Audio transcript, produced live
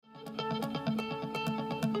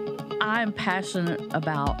I'm passionate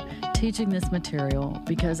about teaching this material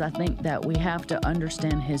because I think that we have to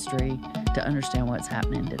understand history to understand what's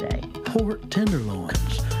happening today. Pork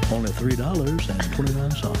tenderloins, only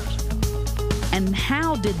 $3.29. And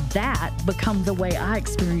how did that become the way I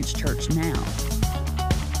experience church now?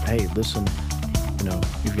 Hey, listen,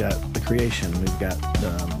 you've got the creation, we've got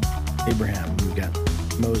Abraham, we've got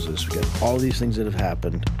Moses, we've got all these things that have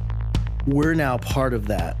happened. We're now part of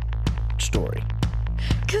that story.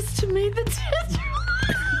 Because to me,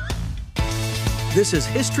 This is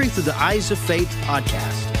History Through the Eyes of Faith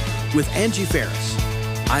podcast with Angie Ferris.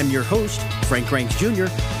 I'm your host, Frank Ranks Jr.,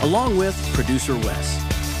 along with producer Wes.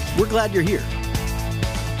 We're glad you're here.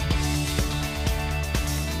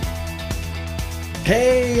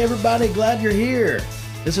 Hey, everybody, glad you're here.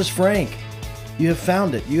 This is Frank. You have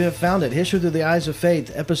found it. You have found it. History Through the Eyes of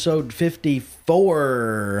Faith, episode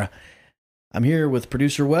 54. I'm here with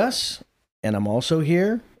producer Wes, and I'm also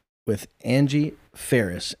here with Angie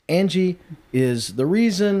Ferris. Angie is the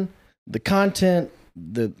reason, the content,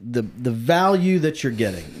 the value that you're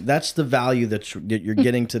getting. That's the value that you're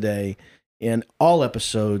getting today in all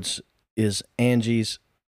episodes is Angie's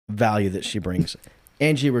value that she brings.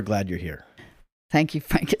 Angie, we're glad you're here. Thank you,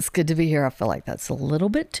 Frank. It's good to be here. I feel like that's a little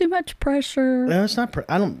bit too much pressure. No, it's not.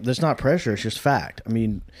 That's not pressure. It's just fact. I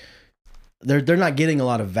mean, they're not getting a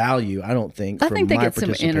lot of value. I don't think. I think they get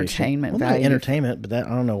some entertainment value. Entertainment, but I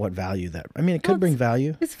don't know what value that. I mean, it could bring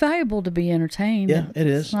value. It's valuable to be entertained. Yeah, it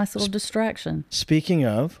is. It's a nice little distraction. Speaking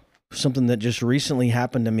of something that just recently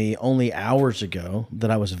happened to me only hours ago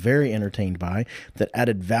that I was very entertained by, that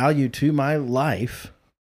added value to my life.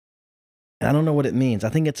 I don't know what it means. I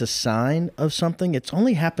think it's a sign of something. It's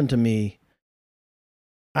only happened to me.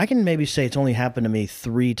 I can maybe say it's only happened to me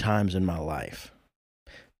 3 times in my life,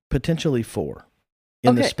 potentially 4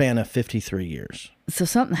 in the span of 53 years. So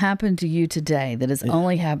something happened to you today that has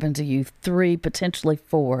only happened to you 3, potentially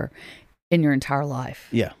 4 in your entire life.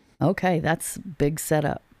 Yeah. Okay. That's big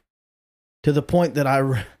setup. To the point that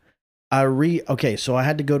okay, so I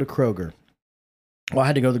had to go to Kroger. Well, I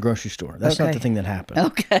had to go to the grocery store. That's not the thing that happened.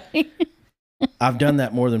 Okay. I've done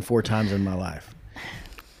that more than 4 times in my life.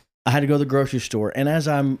 I had to go to the grocery store, and as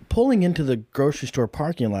I'm pulling into the grocery store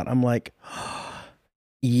parking lot, I'm like,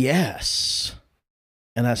 yes.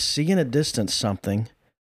 And I see in a distance something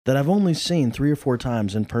that I've only seen 3 or 4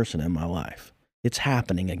 times in person in my life. It's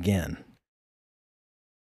happening again.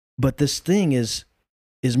 But this thing is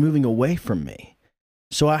moving away from me.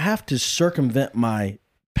 So I have to circumvent my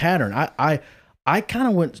pattern. I kind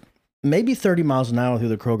of went maybe 30 miles an hour through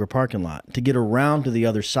the Kroger parking lot to get around to the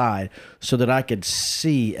other side so that I could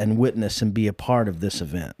see and witness and be a part of this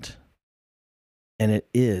event. And it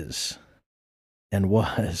is and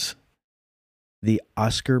was the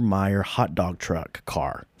Oscar Mayer hot dog truck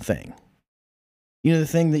car thing. You know the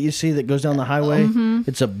thing that you see that goes down the highway? Mm-hmm.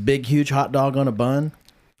 It's a big, huge hot dog on a bun.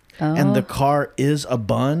 Oh. And the car is a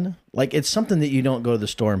bun. Like, it's something that you don't go to the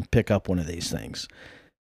store and pick up one of these things.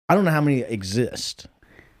 I don't know how many exist.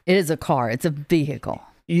 It is a car. It's a vehicle.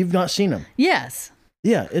 You've not seen them? Yes.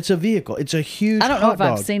 Yeah, it's a vehicle. It's a huge I don't know hot if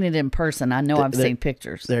dog. I've seen it in person. I know I've seen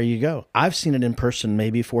pictures. There you go. I've seen it in person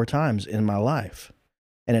maybe 4 times in my life,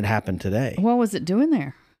 and it happened today. What was it doing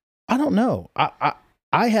there? I don't know.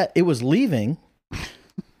 It was leaving,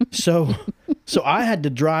 so I had to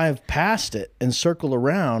drive past it and circle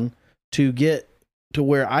around to get to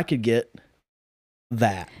where I could get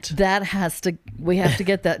that. We have to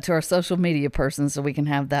get that to our social media person so we can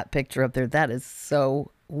have that picture up there. That is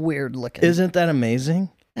so weird looking. Isn't that amazing?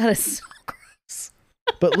 That is so gross.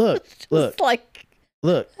 But look, look.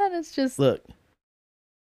 That is just. Look.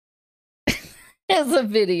 It's a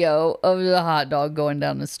video of the hot dog going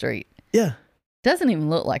down the street. Yeah. Doesn't even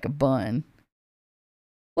look like a bun.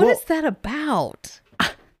 What is that about?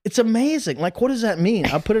 It's amazing. Like, what does that mean?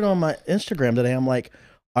 I put it on my Instagram today. I'm like,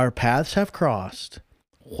 our paths have crossed.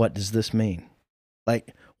 What does this mean?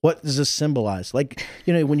 Like, what does this symbolize? Like,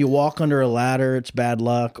 when you walk under a ladder, it's bad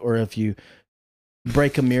luck. Or if you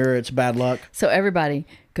break a mirror, it's bad luck. So everybody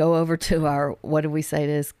go over to our, what do we say it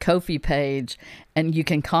is, Ko-fi page, and you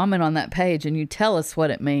can comment on that page and you tell us what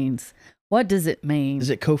it means. What does it mean? Is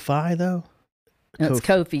it Ko-fi though? No, it's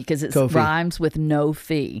Ko-fi because it rhymes with no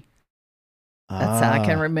fee. That's how I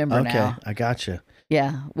can remember now. Okay, I gotcha.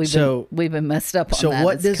 Yeah, we've been messed up on that. So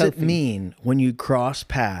what does it mean when you cross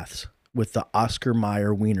paths with the Oscar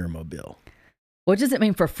Mayer Wienermobile? What does it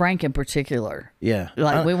mean for Frank in particular? Yeah.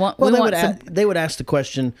 Like they would ask the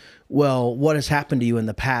question, well, what has happened to you in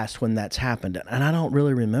the past when that's happened? And I don't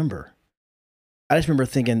really remember. I just remember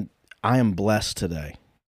thinking, I am blessed today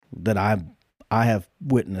that I have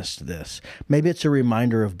witnessed this. Maybe it's a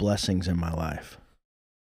reminder of blessings in my life.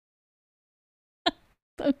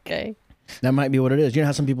 Okay. That might be what it is. You know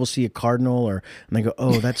how some people see a cardinal and they go,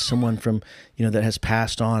 oh, that's someone from, that has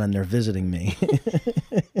passed on and they're visiting me.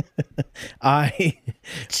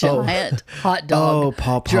 Giant hot dog Oh,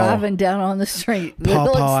 Paw Paw. driving down on the street.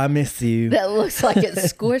 Paw Paw, I miss you. That looks like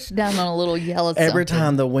it's squished down on a little yellow Every something.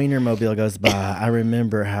 time the Wienermobile goes by, I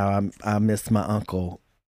remember how I miss my uncle.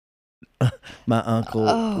 My uncle.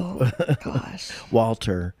 Oh, gosh.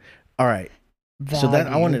 Walter. All right. Value. So that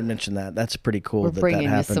I wanted to mention that. That's pretty cool. We're that bringing that you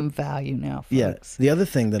happened. some value now, folks. Yeah. The other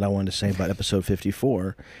thing that I wanted to say about episode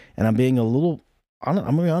 54, and I'm being a little, I'm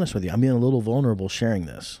going to be honest with you, I'm being a little vulnerable sharing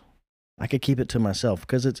this. I could keep it to myself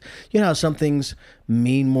because it's, how some things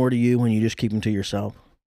mean more to you when you just keep them to yourself.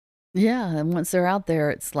 Yeah, and once they're out there,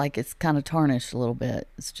 it's like it's kind of tarnished a little bit.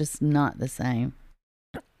 It's just not the same.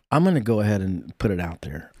 I'm going to go ahead and put it out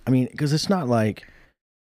there. I mean, because it's not like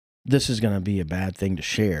this is going to be a bad thing to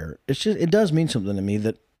share. It's just, it does mean something to me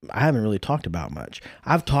that I haven't really talked about much.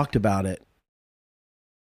 I've talked about it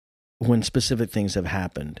when specific things have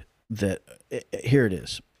happened here it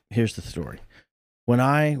is. Here's the story. When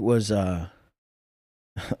I was, I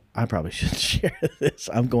probably shouldn't share this.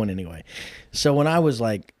 I'm going anyway. So when I was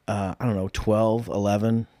like, I don't know, 12,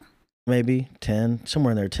 11, maybe 10,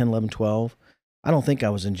 somewhere in there, 10, 11, 12. I don't think I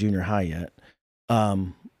was in junior high yet.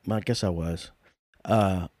 I guess I was.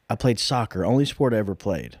 I played soccer, only sport I ever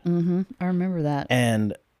played. Mm-hmm. I remember that.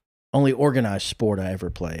 And only organized sport I ever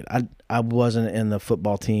played. I wasn't in the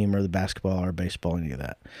football team or the basketball or baseball, any of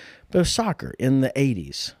that. But it was soccer in the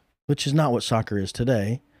 80s, which is not what soccer is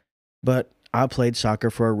today. But I played soccer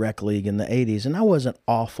for a rec league in the 80s, and I wasn't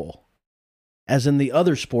awful. As in the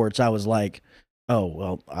other sports, I was like, oh,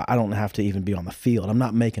 well, I don't have to even be on the field. I'm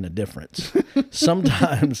not making a difference.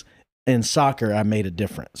 Sometimes in soccer, I made a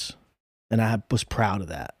difference, and I was proud of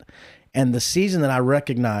that. And the season that I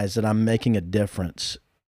recognized that I'm making a difference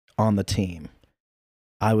on the team,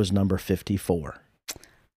 I was number 54.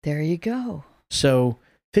 There you go. So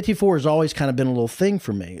 54 has always kind of been a little thing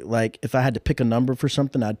for me. Like if I had to pick a number for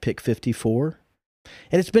something, I'd pick 54.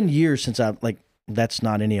 And it's been years since I've that's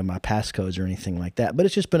not any of my passcodes or anything like that, but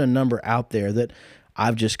it's just been a number out there that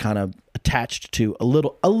I've just kind of attached to a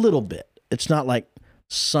little bit. It's not like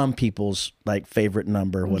some people's like favorite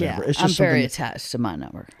number or whatever. Yeah, It's just I'm very something- attached to my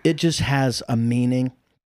number. It just has a meaning.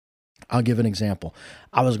 I'll give an example.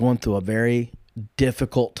 I was going through a very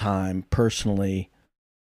difficult time personally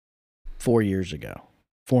 4 years ago,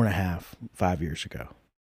 4.5, 5 years ago.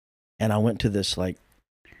 And I went to this like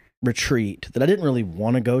retreat that I didn't really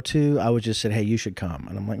want to go to. I was just said, hey, you should come.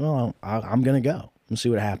 And I'm like, well, I'm going to go and see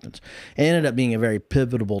what happens. It ended up being a very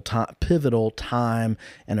pivotal time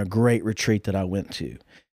and a great retreat that I went to.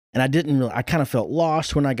 And I kind of felt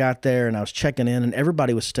lost when I got there, and I was checking in, and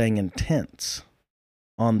everybody was staying in tents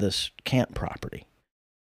on this camp property.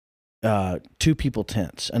 2 people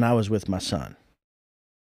tents, and I was with my son.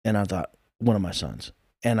 And I thought, one of my sons.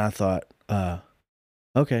 And I thought,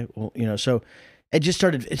 okay, well, so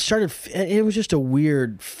it was just a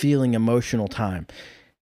weird feeling, emotional time.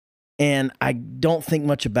 And I don't think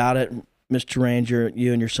much about it. Mr. Ranger,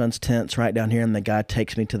 you and your son's tent's right down here, and the guy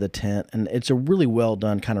takes me to the tent. And it's a really well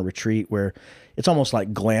done kind of retreat where it's almost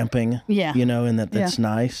like glamping, Yeah. and that's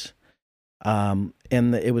nice. And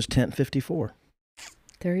it was tent 54.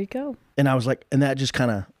 There you go. And I was like, and that just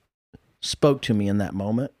kind of spoke to me in that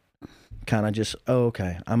moment. Kind of just, oh,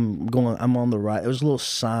 okay, I'm on the right. It was a little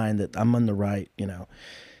sign that I'm on the right,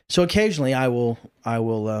 So occasionally I will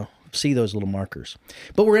see those little markers.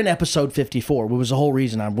 But we're in episode 54, which was the whole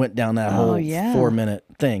reason I went down that whole 4-minute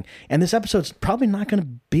thing. And this episode's probably not going to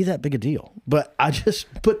be that big a deal. But I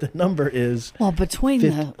just put the number is... Well, between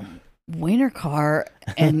the Wiener car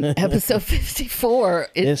and episode 54,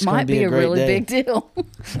 it might be a really big deal.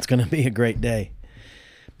 It's going to be a great day.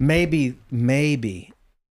 Maybe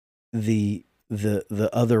the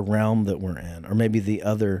other realm that we're in, or maybe the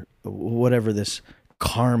other, whatever this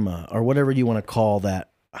karma or whatever you want to call that.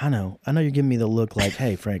 I know you're giving me the look like,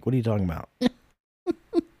 hey, Frank, what are you talking about?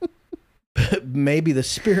 Maybe the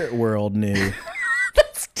spirit world knew.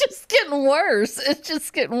 That's just getting worse. It's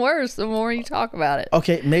just getting worse the more you talk about it.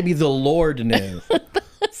 Okay, maybe the Lord knew.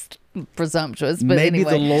 That's presumptuous, but maybe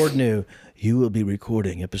anyway. the Lord knew. You will be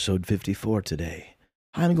recording episode 54 today.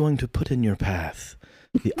 I'm going to put in your path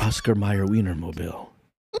the Oscar Mayer Wienermobile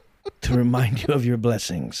to remind you of your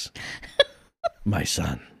blessings, my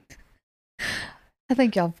son. I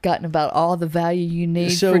think y'all have gotten about all the value you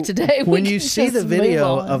need So for today. when We you can see the just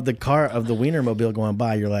video move on. of the Wienermobile going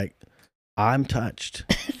by, you're like, I'm touched.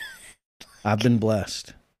 I've been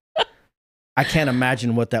blessed. I can't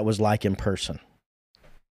imagine what that was like in person.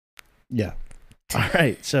 Yeah. All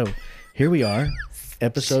right. So here we are.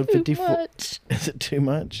 Episode Too 54. much. Is it too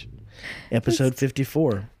much? Episode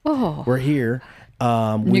 54. Oh, We're here.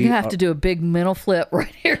 you're gonna have to do a big mental flip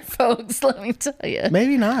right here, folks. Let me tell you.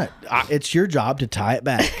 Maybe not. It's your job to tie it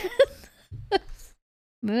back.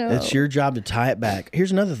 No. It's your job to tie it back.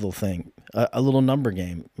 Here's another little thing. A little number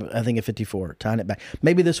game. I think at 54, tying it back.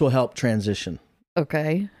 Maybe this will help transition.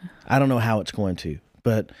 Okay. I don't know how it's going to,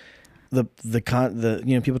 but the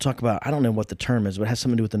people talk about, I don't know what the term is, but it has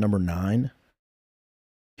something to do with the number 9.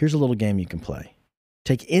 Here's a little game you can play.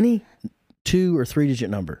 Take any 2 or 3 digit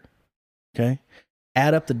number, okay?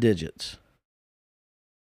 Add up the digits,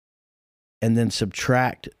 and then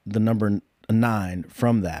subtract the number 9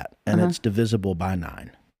 from that, and it's divisible by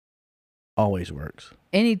 9. Always works.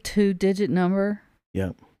 Any 2-digit number?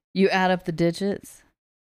 Yep. You add up the digits,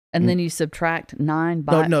 and then you subtract 9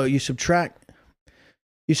 by... No, you subtract...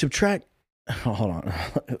 Oh, hold on.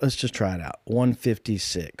 Let's just try it out.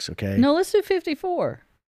 156, okay? No, let's do 54.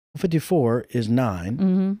 54 is 9.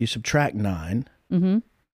 Mm-hmm. You subtract 9. Mm-hmm.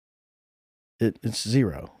 It's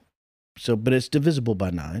 0. So, but it's divisible by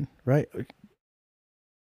 9, right?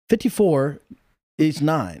 54 is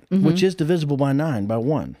 9, which is divisible by 9 by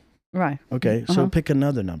 1. Right. Okay, so pick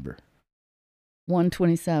another number.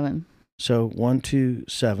 127. So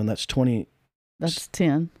 127, that's 20. That's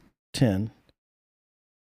 10. 10.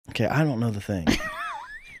 Okay, I don't know the thing.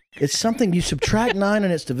 It's something you subtract 9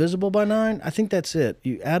 and it's divisible by 9. I think that's it.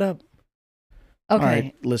 You add up. Okay. All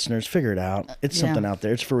right, listeners, figure it out. It's something out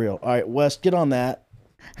there. It's for real. All right, Wes, get on that.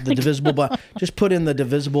 The divisible by, just put in the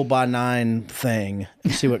divisible by 9 thing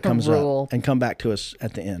and see what comes up, and come back to us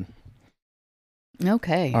at the end.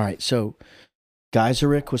 Okay. All right, so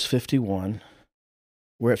Geiseric was 51.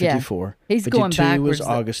 We're at 54. He's 52 going backwards. was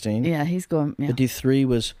Augustine. Yeah, he's going. Yeah. 53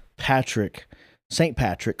 was Patrick, St.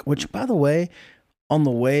 Patrick, which, by the way, on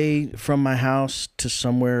the way from my house to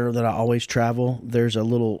somewhere that I always travel, there's a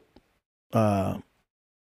little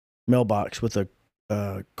mailbox with a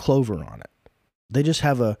clover on it. They just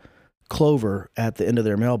have a clover at the end of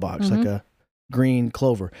their mailbox, like a green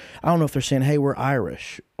clover. I don't know if they're saying, hey, we're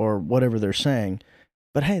Irish or whatever they're saying,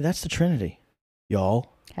 but hey, that's the Trinity,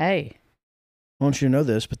 y'all. Hey. I want you to know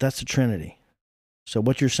this, but that's the Trinity. So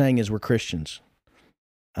what you're saying is we're Christians.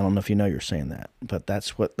 I don't know if you know you're saying that, but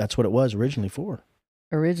that's what it was originally for.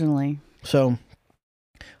 Originally. So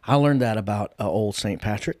I learned that about old St.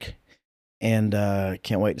 Patrick, and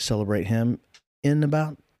can't wait to celebrate him in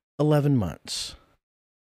about 11 months.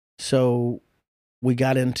 So we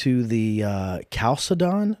got into the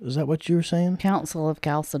Chalcedon. Is that what you were saying? Council of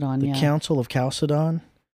Chalcedon, The Council of Chalcedon.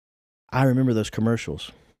 I remember those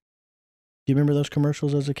commercials. Do you remember those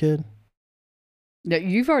commercials as a kid? Yeah,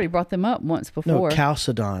 you've already brought them up once before. No,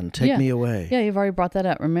 Chalcedon, take me away. Yeah, you've already brought that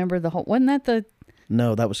up. Remember the whole, wasn't that the...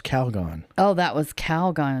 No, that was Calgon. Oh, that was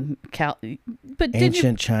Calgon. But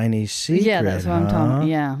Ancient Chinese secret. Yeah, that's what I'm talking.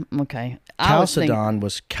 Yeah, okay. Chalcedon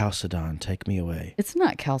was Chalcedon, take me away. It's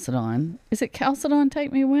not Chalcedon. Is it Chalcedon,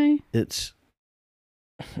 take me away? It's,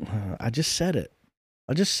 I just said it.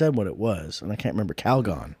 I just said what it was, and I can't remember.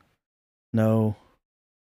 Calgon. No.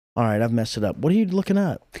 All right, I've messed it up. What are you looking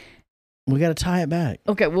up? We got to tie it back.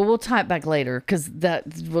 Okay, well, we'll tie it back later because that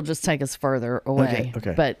will just take us further away.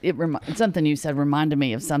 Okay. But something you said reminded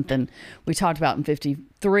me of something we talked about in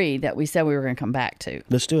 53 that we said we were going to come back to.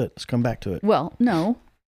 Let's do it. Let's come back to it. Well, no.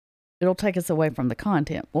 It'll take us away from the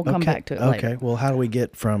content. We'll come back to it later. Okay, well, how do we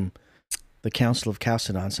get from the Council of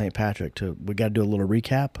Chalcedon, St. Patrick, to, we got to do a little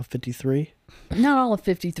recap of 53? Not all of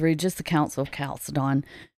 53, just the Council of Chalcedon.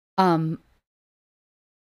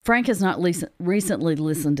 Frank has not recently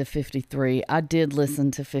listened to 53. I did listen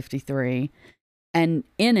to 53. And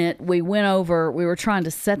in it, we were trying to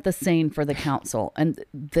set the scene for the council. And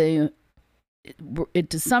to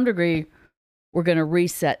some degree, we're going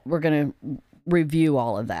to review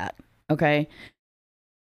all of that. Okay.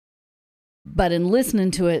 But in listening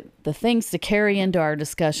to it, the things to carry into our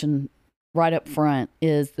discussion right up front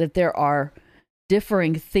is that there are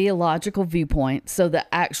differing theological viewpoints. So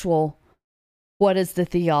the actual... What is the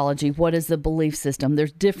theology? What is the belief system?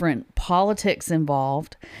 There's different politics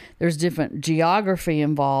involved. There's different geography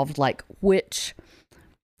involved, like which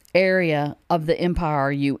area of the empire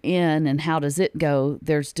are you in and how does it go?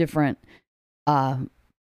 There's different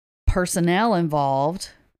personnel involved.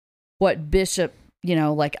 What bishop,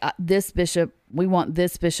 this bishop, we want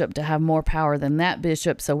this bishop to have more power than that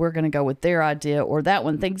bishop, so we're going to go with their idea, or that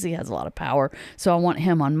one thinks he has a lot of power, so I want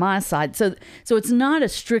him on my side. So it's not a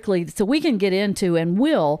strictly, so we can get into and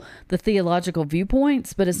will the theological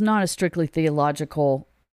viewpoints, but it's not a strictly theological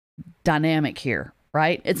dynamic here.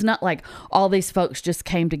 right? It's not like all these folks just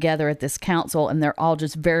came together at this council and they're all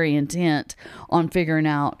just very intent on figuring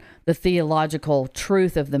out the theological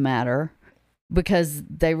truth of the matter, because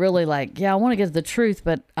they really I want to get to the truth,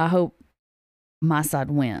 but I hope my side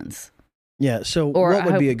wins. Yeah. So what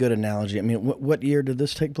would be a good analogy? I mean, what year did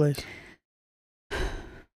this take place?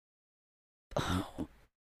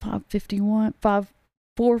 551,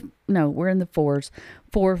 no, we're in the fours.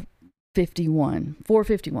 451.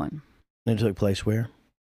 It took place where?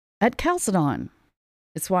 At Chalcedon.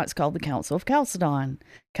 It's why it's called the Council of Chalcedon.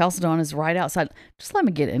 Chalcedon is right outside. Just let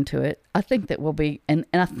me get into it. I think that we'll be, and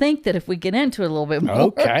I think that if we get into it a little bit more,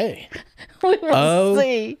 okay, we will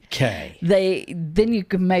see. Okay. Then you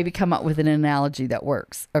can maybe come up with an analogy that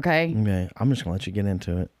works. Okay. Okay. I'm just gonna let you get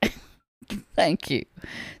into it. Thank you.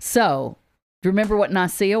 So, do you remember what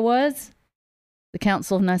Nicaea was? The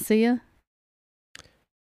Council of Nicaea?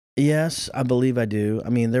 Yes, I believe I do. I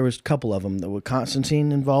mean, there was a couple of them. That were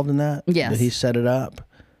Constantine involved in that? Yes. Did he set it up?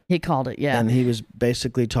 He called it, yeah. And he was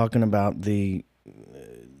basically talking about the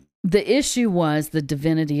issue was the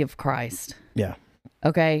divinity of Christ. Yeah.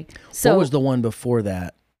 Okay. So what was the one before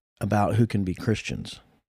that about who can be Christians?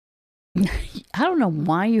 I don't know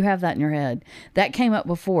why you have that in your head. That came up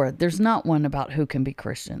before. There's not one about who can be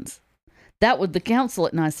Christians. That was the council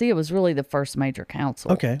at Nicaea was really the first major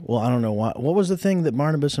council. Okay. Well, I don't know why. What was the thing that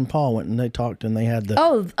Barnabas and Paul went and they talked and they had the...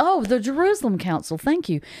 Oh, the Jerusalem Council. Thank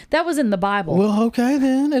you. That was in the Bible. Well, okay,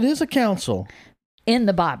 then. It is a council. In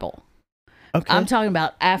the Bible. Okay. I'm talking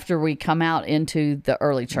about after we come out into the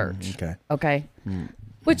early church. Okay. Okay.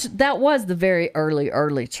 Which that was the very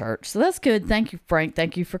early church. So that's good. Thank you, Frank.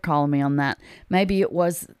 Thank you for calling me on that. Maybe it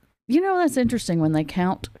was, that's interesting when they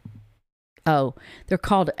count. Oh, they're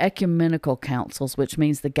called ecumenical councils, which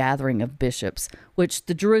means the gathering of bishops, which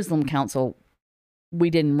the Jerusalem Council, we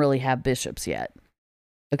didn't really have bishops yet.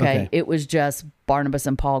 Okay. It was just Barnabas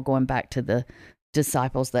and Paul going back to the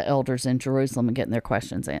disciples, the elders in Jerusalem, and getting their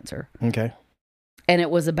questions answered. Okay. And it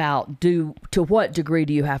was about to what degree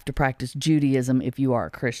do you have to practice Judaism if you are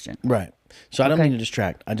a Christian? Right. So I don't mean to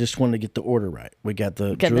distract. I just wanted to get the order right. We got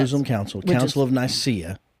the Jerusalem Council, Council of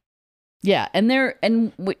Nicaea. Yeah,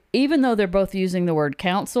 even though they're both using the word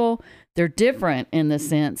council, they're different in the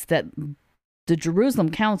sense that the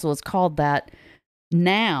Jerusalem Council is called that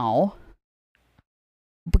now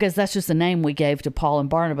because that's just the name we gave to Paul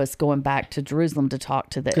and Barnabas going back to Jerusalem to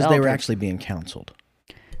talk to the elders. Because they were actually being counseled.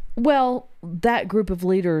 Well, that group of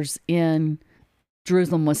leaders in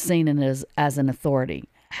Jerusalem was seen as an authority.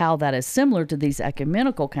 How that is similar to these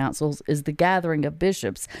ecumenical councils is the gathering of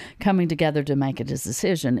bishops coming together to make a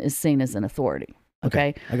decision is seen as an authority.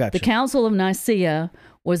 Okay? I got you. The Council of Nicaea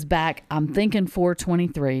was back, I'm thinking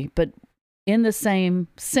 423, but in the same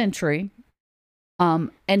century,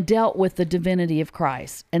 and dealt with the divinity of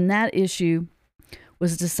Christ. And that issue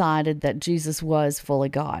was decided that Jesus was fully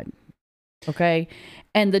God. Okay?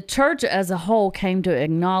 And the church as a whole came to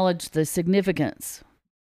acknowledge the significance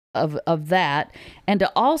of that, and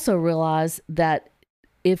to also realize that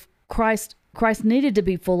if Christ needed to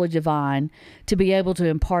be fully divine to be able to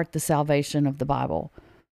impart the salvation of the Bible,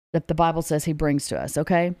 that the Bible says he brings to us,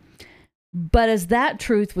 okay? But as that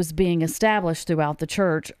truth was being established throughout the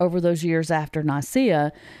church over those years after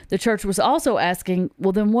Nicaea, the church was also asking,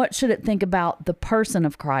 well, then what should it think about the person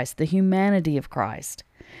of Christ, the humanity of Christ?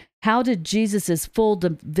 How did Jesus's full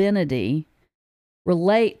divinity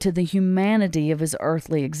relate to the humanity of his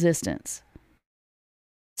earthly existence?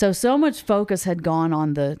 So much focus had gone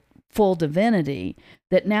on the full divinity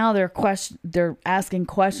that now they're asking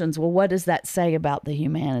questions. Well, what does that say about the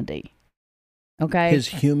humanity? Okay. His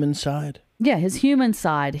human side? Yeah, his human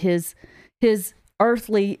side, his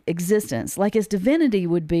earthly existence. Like his divinity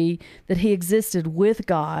would be that he existed with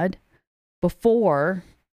God before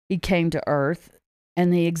he came to earth,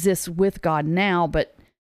 and he exists with God now, but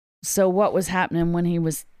so what was happening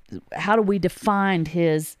when how do we define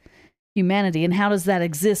his humanity, and how does that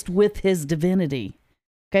exist with his divinity?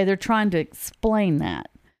 Okay, they're trying to explain that.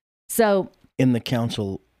 So in the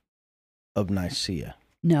Council of Nicaea.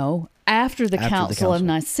 No, after the Council of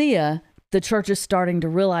Nicaea, the church is starting to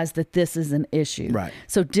realize that this is an issue. Right.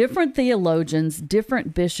 So different theologians,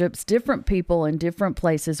 different bishops, different people in different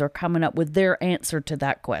places are coming up with their answer to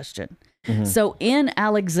that question. Mm-hmm. So in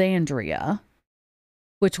Alexandria,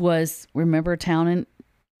 which was, remember, a town in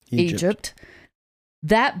Egypt,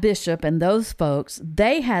 that bishop and those folks,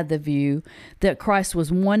 they had the view that Christ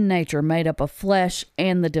was one nature made up of flesh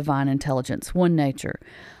and the divine intelligence, one nature,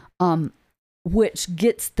 which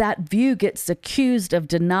gets accused of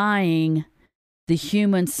denying the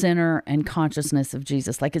human center and consciousness of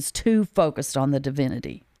Jesus. Like it's too focused on the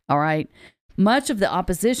divinity, all right? Much of the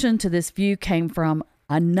opposition to this view came from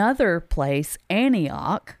another place,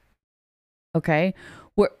 Antioch, okay,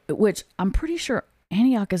 which I'm pretty sure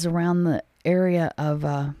Antioch is around the area of,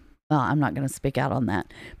 I'm not going to speak out on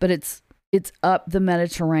that, but it's up the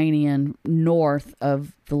Mediterranean north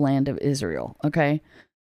of the land of Israel, okay?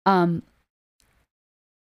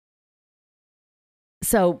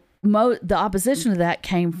 So the opposition to that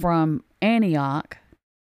came from Antioch,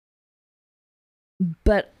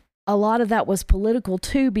 but a lot of that was political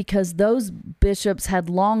too, because those bishops had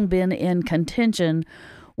long been in contention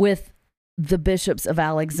with the bishops of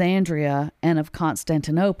Alexandria and of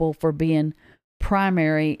Constantinople for being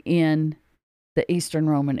primary in the Eastern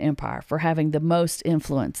Roman Empire, for having the most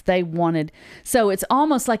influence. They wanted, so it's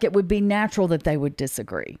almost like it would be natural that they would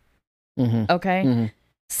disagree. Mm-hmm. Okay? Mm-hmm.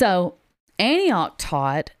 So Antioch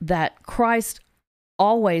taught that Christ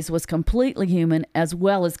always was completely human as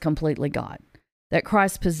well as completely God, that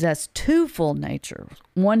Christ possessed two full natures,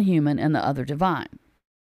 one human and the other divine.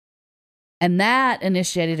 And that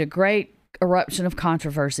initiated a great eruption of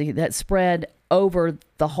controversy that spread over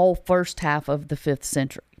the whole first half of the 5th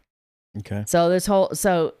century. Okay. So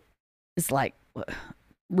it's like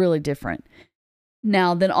really different.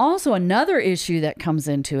 Now, then also another issue that comes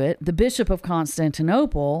into it, the Bishop of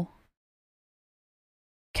Constantinople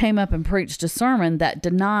came up and preached a sermon that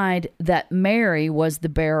denied that Mary was the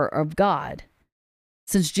bearer of God.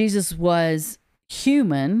 Since Jesus was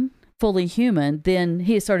human, fully human, then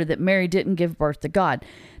he asserted that Mary didn't give birth to God.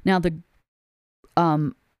 Now,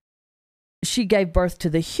 she gave birth to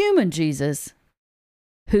the human Jesus,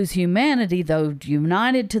 whose humanity, though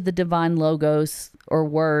united to the divine logos or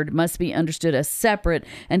word, must be understood as separate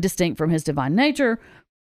and distinct from his divine nature.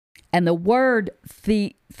 And the word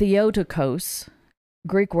Theotokos,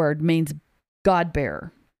 Greek word, means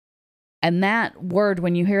God-bearer. And that word,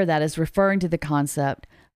 when you hear that, is referring to the concept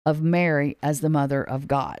of Mary as the mother of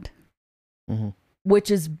God, Mm-hmm.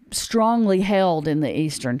 which is strongly held in the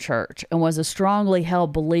Eastern Church and was a strongly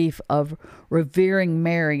held belief of revering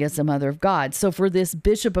Mary as the mother of God. So for this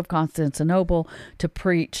Bishop of Constantinople to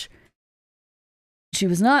preach she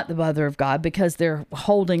was not the mother of God, because they're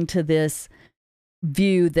holding to this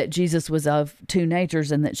view that Jesus was of two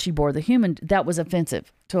natures and that she bore the human, that was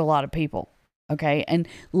offensive to a lot of people. Okay. And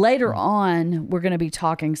later on, we're going to be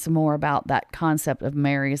talking some more about that concept of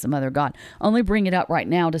Mary as the mother of God. Only bring it up right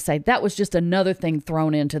now to say that was just another thing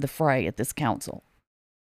thrown into the fray at this council.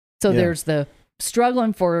 So there's the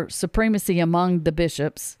struggling for supremacy among the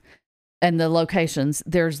bishops and the locations.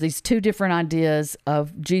 There's these two different ideas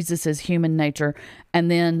of Jesus's human nature, and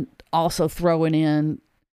then also throwing in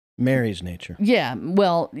Mary's nature. Yeah.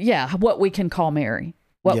 Well, yeah. What we can call Mary,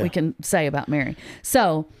 what we can say about Mary.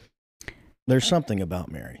 So there's something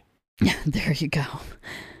about Mary. There you go.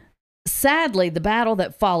 Sadly, the battle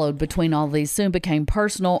that followed between all these soon became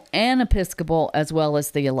personal and episcopal as well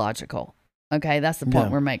as theological. Okay, that's the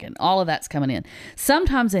point we're making. All of that's coming in.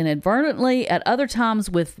 Sometimes inadvertently, at other times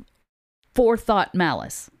with forethought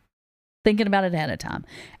malice. Thinking about it ahead of time.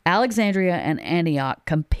 Alexandria and Antioch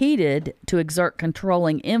competed to exert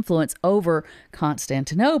controlling influence over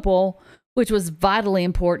Constantinople, which was vitally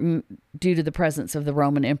important due to the presence of the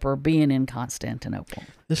Roman emperor being in Constantinople.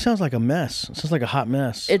 This sounds like a mess. It sounds like a hot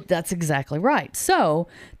mess. That's exactly right. So,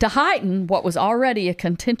 to heighten what was already a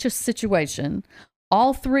contentious situation,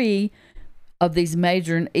 all three of these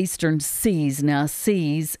major Eastern sees, now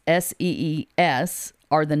sees, S-E-E-S,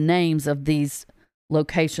 are the names of these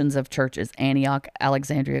locations of churches: Antioch,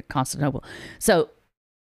 Alexandria, Constantinople. So,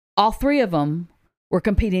 all three of them were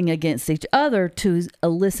competing against each other to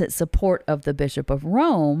elicit support of the Bishop of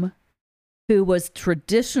Rome, who was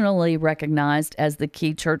traditionally recognized as the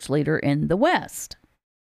key church leader in the West.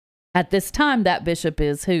 At this time, that bishop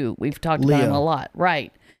is who? We've talked about him a lot,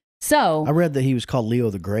 right? So I read that he was called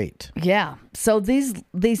Leo the Great. Yeah. So these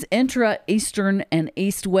intra-Eastern and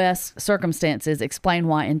East-West circumstances explain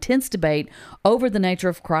why intense debate over the nature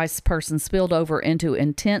of Christ's person spilled over into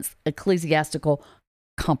intense ecclesiastical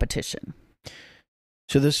competition.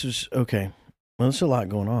 So this is, okay. Well, there's a lot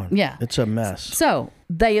going on. Yeah. It's a mess. So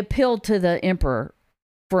they appealed to the emperor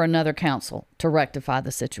for another council to rectify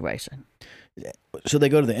the situation. So they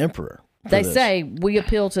go to the emperor. They say, we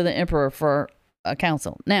appeal to the emperor for a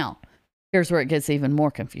council. Now, here's where it gets even more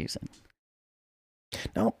confusing.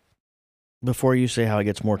 Now, before you say how it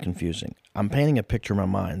gets more confusing, I'm painting a picture in my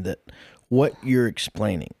mind that what you're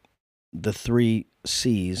explaining, the three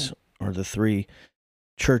C's, or the three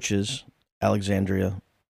churches, Alexandria.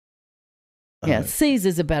 Yeah, C's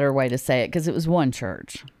is a better way to say it because it was one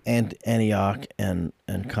church. And Antioch and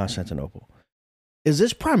Constantinople. Is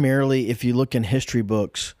this primarily, if you look in history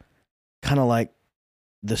books, kind of like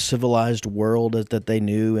the civilized world that they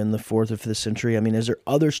knew in the 4th or 5th century? I mean, is there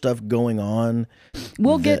other stuff going on?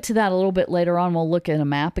 We'll get to that a little bit later on. We'll look at a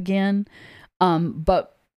map again.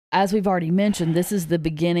 But as we've already mentioned, this is the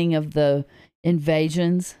beginning of the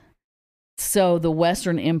invasions. So the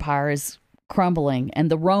Western Empire is crumbling,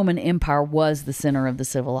 and the Roman Empire was the center of the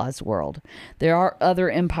civilized world. There are other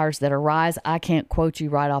empires that arise. I can't quote you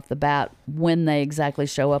right off the bat when they exactly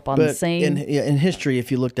show up on the scene. In history,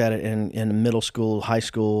 if you looked at it in middle school, high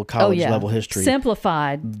school, college level history,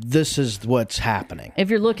 simplified, this is what's happening. If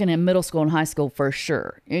you're looking at middle school and high school, for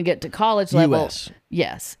sure. You get to college level. US.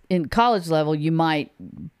 Yes. In college level, you might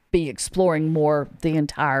be exploring more the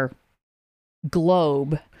entire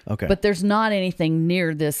globe. Okay. But there's not anything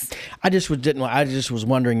near this. I just was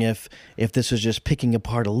wondering if this was just picking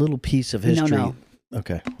apart a little piece of history. No.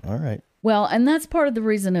 Okay. All right. Well, and that's part of the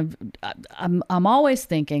reason of I'm always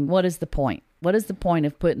thinking, what is the point? What is the point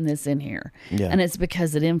of putting this in here? Yeah. And it's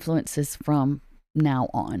because it influences from now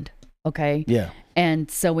on. Okay. Yeah. And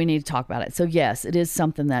so we need to talk about it. So yes, it is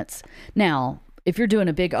something that's now, if you're doing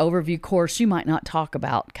a big overview course, you might not talk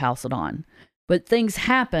about Chalcedon, but things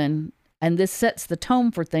happen. And this sets the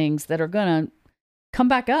tone for things that are going to come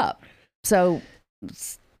back up. So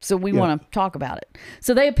we want to talk about it.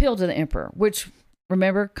 So they appeal to the emperor, which,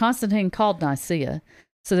 remember, Constantine called Nicaea.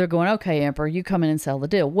 So they're going, okay, emperor, you come in and sell the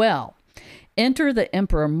deal. Well, enter the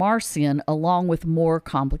emperor Marcian along with more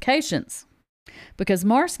complications. Because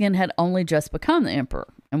Marcian had only just become the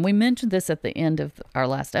emperor. And we mentioned this at the end of our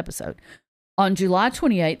last episode. On July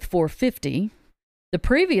 28th, 450, the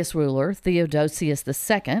previous ruler, Theodosius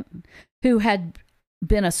II, who had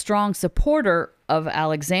been a strong supporter of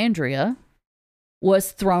Alexandria,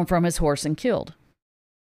 was thrown from his horse and killed.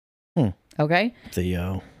 Okay?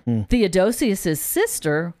 Theodosius's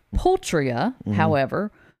sister, Pulcheria,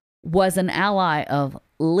 however, was an ally of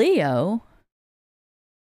Leo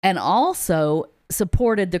and also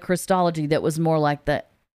supported the Christology that was more like the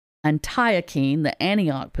Antiochene, the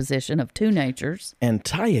Antioch position of two natures.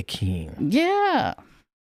 Antiochene. Yeah.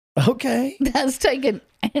 Okay. That's taking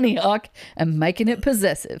Antioch and making it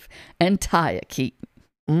possessive. Antiochene.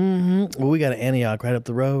 Mm-hmm. Well, we got an Antioch right up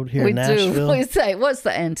the road here in Nashville. We say, what's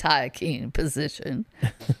the Antiochene position?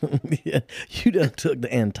 Yeah, you done took the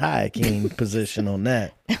Antiochene position on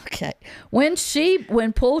that. Okay. When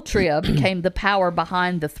Pulcheria became the power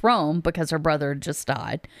behind the throne because her brother had just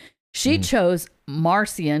died, she chose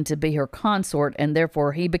Marcian to be her consort, and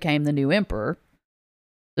therefore he became the new emperor.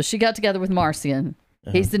 So she got together with Marcian.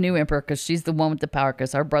 He's the new emperor because she's the one with the power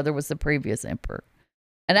because her brother was the previous emperor.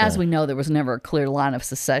 And as we know, there was never a clear line of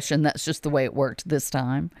succession. That's just the way it worked this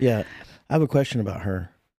time. Yeah. I have a question about her.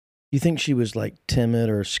 You think she was like timid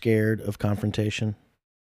or scared of confrontation?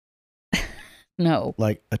 No.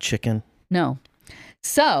 Like a chicken? No.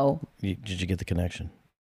 So. Did you get the connection?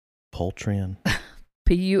 Pultrian?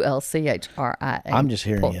 Pulchria. I'm just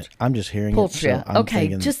hearing it. Pulcheria. So okay,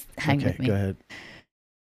 thinking, just hang with me. Go ahead.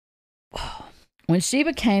 When she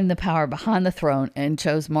became the power behind the throne and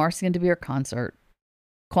chose Marcian to be her consort,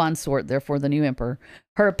 therefore the new emperor,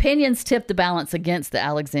 her opinions tipped the balance against the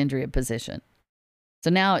Alexandria position. So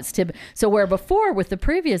now it's tipped. So where before with the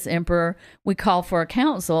previous emperor, we call for a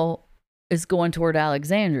council, is going toward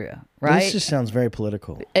Alexandria, right? This just sounds very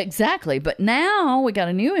political. Exactly. But now we got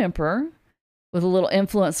a new emperor with a little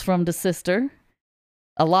influence from the sister,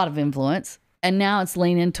 a lot of influence, and now it's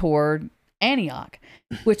leaning toward Antioch,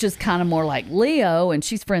 which is kind of more like Leo, and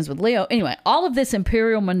she's friends with Leo. Anyway, all of this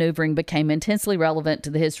imperial maneuvering became intensely relevant to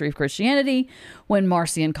the history of Christianity when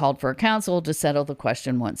Marcian called for a council to settle the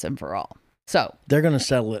question once and for all. So they're going to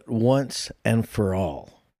settle it once and for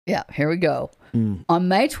all. Yeah, here we go. On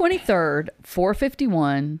May 23rd,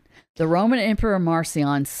 451, the Roman Emperor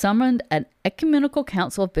Marcian summoned an ecumenical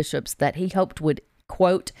council of bishops that he hoped would,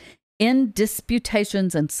 quote, end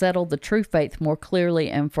disputations and settle the true faith more clearly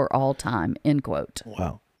and for all time, end quote.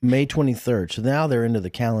 Wow. May 23rd. So now they're into the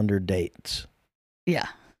calendar dates. Yeah.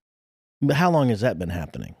 But how long has that been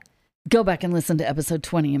happening? Go back and listen to episode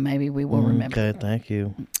 20 and maybe we will remember. Okay, thank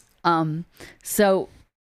you. So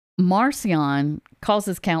Marcian calls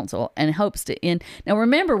his council and hopes to end. Now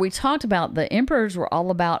remember, we talked about the emperors were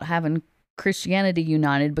all about having Christianity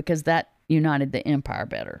united because that united the empire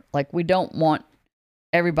better. Like we don't want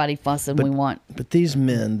everybody fussing. But these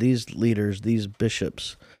men, these leaders, these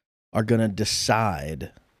bishops are going to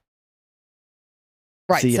decide.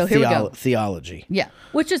 Right. So here we go. Theology. Yeah.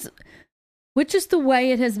 Which is the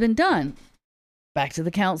way it has been done. Back to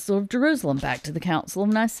the Council of Jerusalem, back to the Council of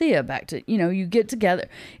Nicaea, back to, you get together.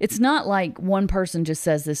 It's not like one person just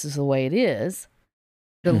says this is the way it is.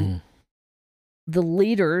 The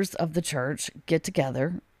leaders of the church get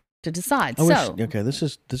together to decide. Okay, this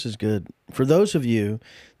is good. For those of you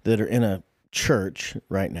that are in a church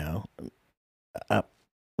right now,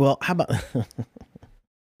 well, how about...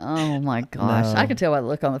 Oh my gosh. No. I can tell by the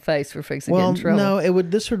look on the face we're fixing to get in trouble. No,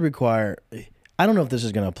 this would require... I don't know if this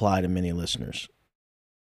is going to apply to many listeners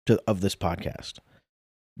of this podcast,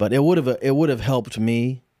 but it would have helped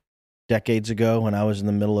me decades ago when I was in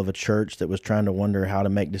the middle of a church that was trying to wonder how to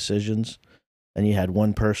make decisions, and you had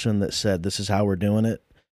one person that said, "This is how we're doing it,"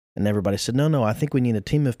 and everybody said, "No, I think we need a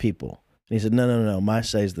team of people." And he said, "No, my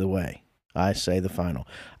say's the way. I say the final."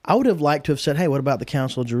 I would have liked to have said, "Hey, what about the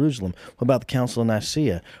Council of Jerusalem? What about the Council of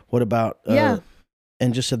Nicaea? What about..."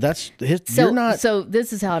 And just said, you're not... So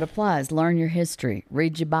this is how it applies. Learn your history.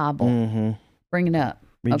 Read your Bible. Mm-hmm. Bring it up.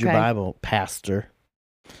 Read your Bible, pastor.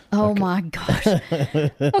 Oh, my gosh.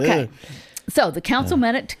 Okay. So the council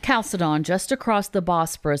met at Chalcedon, just across the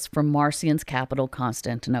Bosporus from Marcion's capital,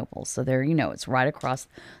 Constantinople. So there you know, it's right across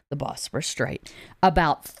the Bosporus Strait.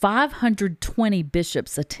 About 520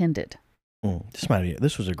 bishops attended.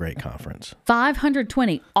 This was a great conference.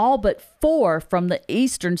 520, all but 4 from the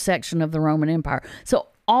eastern section of the Roman Empire. So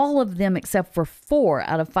all of them except for 4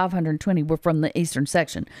 out of 520 were from the eastern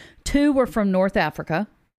section. 2 were from North Africa.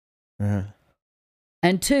 Uh-huh.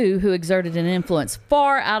 And 2 who exerted an influence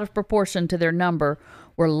far out of proportion to their number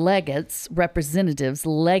were legates,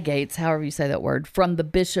 however you say that word, from the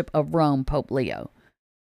Bishop of Rome, Pope Leo.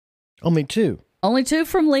 Only 2. Only 2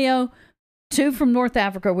 from Leo, 2 from North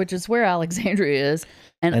Africa, which is where Alexandria is,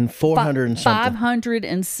 and 400 and something.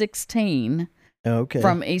 516 okay.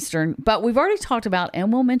 from Eastern. But we've already talked about,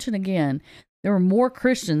 and we'll mention again, there were more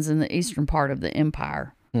Christians in the eastern part of the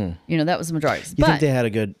empire. You know, that was the majority. Do you think they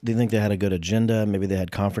had a good agenda? Maybe they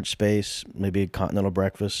had conference space, maybe a continental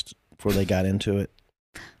breakfast before they got into it?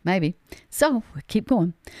 Maybe. So, keep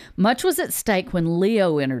going. Much was at stake when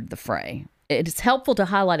Leo entered the fray. It is helpful to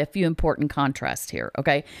highlight a few important contrasts here,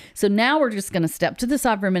 okay? So now we're just going to step to the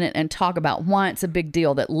side for a minute and talk about why it's a big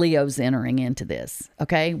deal that Leo's entering into this,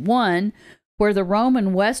 okay? 1, where the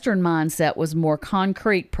Roman Western mindset was more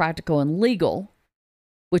concrete, practical, and legal,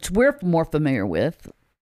 which we're more familiar with.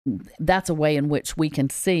 That's a way in which we can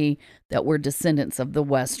see that we're descendants of the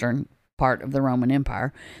Western part of the Roman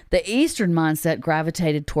Empire. The Eastern mindset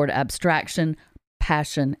gravitated toward abstraction,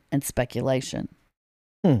 passion, and speculation.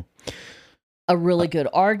 A really good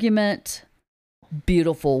argument,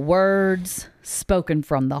 beautiful words, spoken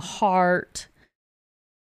from the heart,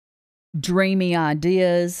 dreamy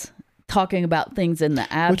ideas, talking about things in the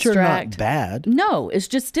abstract. Which are not bad. No, it's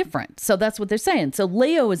just different. So that's what they're saying. So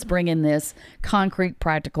Leo is bringing this concrete,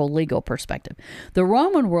 practical, legal perspective. The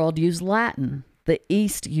Roman world used Latin. The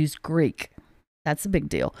East used Greek. That's a big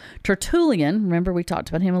deal. Tertullian, remember we talked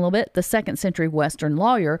about him a little bit, the 2nd century Western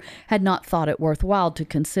lawyer, had not thought it worthwhile to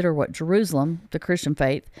consider what Jerusalem, the Christian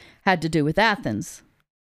faith, had to do with Athens,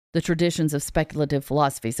 the traditions of speculative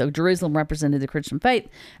philosophy. So Jerusalem represented the Christian faith.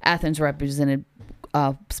 Athens represented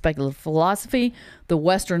speculative philosophy. The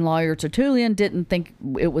Western lawyer Tertullian didn't think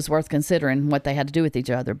it was worth considering what they had to do with each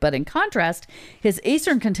other. But in contrast, his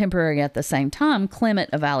Eastern contemporary at the same time, Clement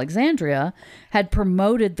of Alexandria, had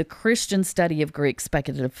promoted the Christian study of Greek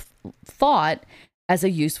speculative thought as a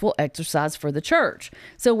useful exercise for the church.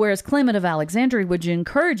 So whereas Clement of Alexandria would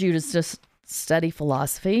encourage you to just study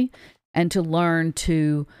philosophy and to learn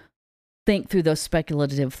to think through those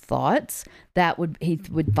speculative thoughts, he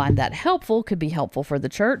would find that helpful, could be helpful for the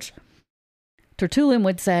church. Tertullian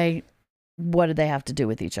would say, what do they have to do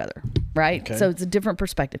with each other, right? Okay. So it's a different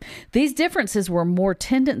perspective. These differences were more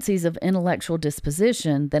tendencies of intellectual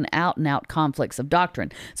disposition than out-and-out conflicts of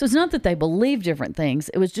doctrine. So it's not that they believed different things,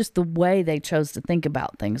 it was just the way they chose to think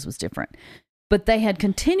about things was different. But they had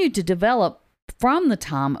continued to develop from the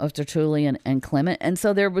time of Tertullian and Clement, and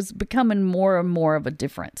so there was becoming more and more of a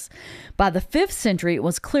difference. By the 5th century, it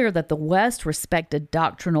was clear that the West respected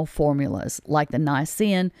doctrinal formulas like the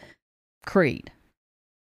Nicene Creed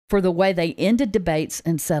for the way they ended debates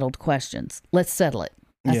and settled questions. Let's settle it.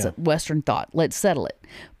 That's a Western thought. Let's settle it.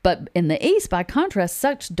 But in the East, by contrast,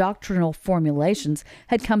 such doctrinal formulations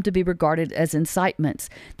had come to be regarded as incitements.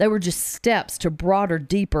 They were just steps to broader,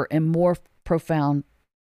 deeper, and more profound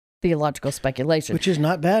theological speculation. Which is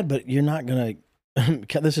not bad, but you're not going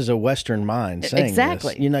to... This is a Western mind saying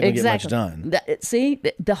exactly. This. You're not going to get much done. See,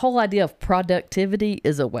 the whole idea of productivity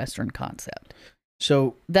is a Western concept.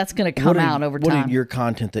 So that's going to come out over time. What are your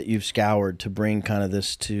content that you've scoured to bring kind of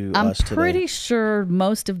this to us today? I'm pretty sure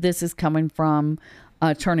most of this is coming from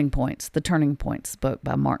Turning Points, the Turning Points book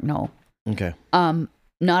by Mark Knoll. Okay.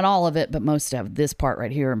 Not all of it, but most of this part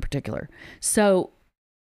right here in particular. So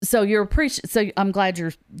I'm glad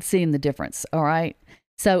you're seeing the difference. All right.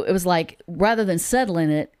 So it was like, rather than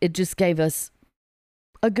settling it, it just gave us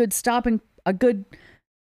a good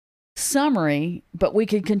summary, but we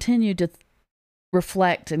could continue to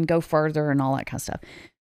reflect and go further and all that kind of stuff.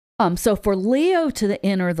 So for Leo to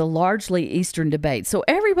enter the largely Eastern debate, so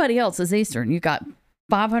everybody else is Eastern. You got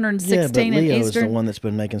 516 in Leo Eastern. is the one that's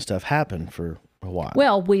been making stuff happen for a while.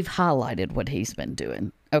 Well, we've highlighted what he's been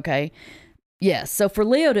doing. Okay. Yes. So for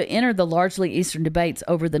Leo to enter the largely Eastern debates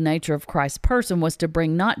over the nature of Christ's person was to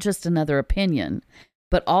bring not just another opinion,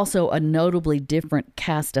 but also a notably different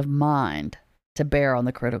cast of mind to bear on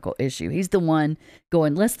the critical issue. He's the one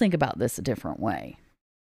going, let's think about this a different way.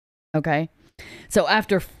 Okay. So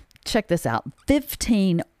after, check this out,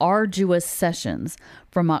 15 arduous sessions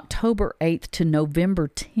from October 8th to November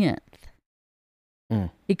 10th.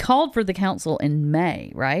 He called for the council in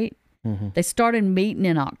May, right? Mm-hmm. They started meeting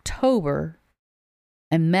in October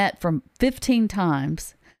and met from 15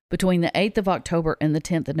 times between the 8th of October and the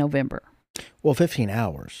 10th of November. Well, 15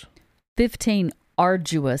 hours. 15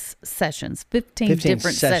 arduous sessions. 15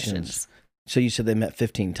 different sessions. So you said they met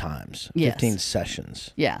 15 times. Yes. 15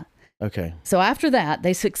 sessions. Yeah. Okay. So after that,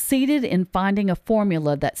 they succeeded in finding a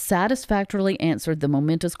formula that satisfactorily answered the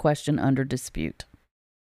momentous question under dispute.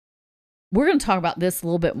 We're going to talk about this a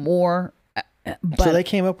little bit more. But, so they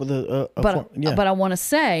came up with But I want to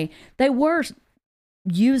say they were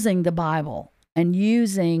using the Bible and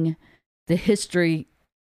using the history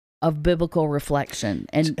of biblical reflection.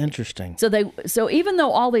 And it's interesting. So even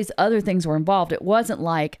though all these other things were involved, it wasn't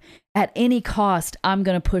like at any cost, I'm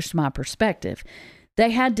going to push my perspective.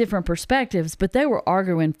 They had different perspectives, but they were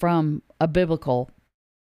arguing from a biblical,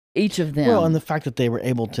 each of them. Well, and the fact that they were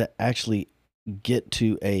able to actually get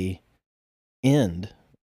to a end.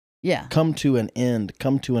 Yeah. Come to an end,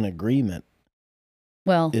 come to an agreement.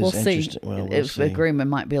 Well, we'll see. Well, if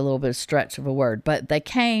agreement might be a little bit of stretch of a word, but they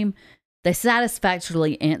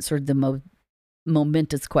satisfactorily answered the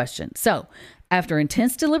momentous question. So, after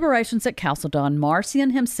intense deliberations at Chalcedon,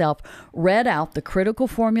 Marcion himself read out the critical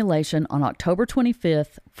formulation on October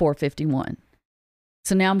 25th, 451.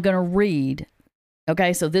 So now I'm going to read.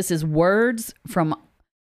 Okay, so this is words from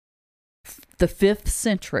the 5th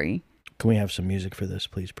century. Can we have some music for this,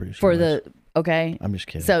 please, producer? Okay. I'm just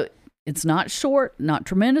kidding. So it's not short, not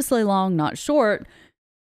tremendously long, not short,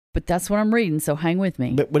 but that's what I'm reading, so hang with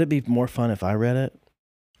me. But would it be more fun if I read it?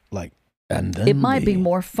 And then it might be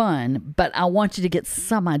more fun, but I want you to get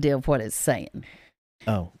some idea of what it's saying.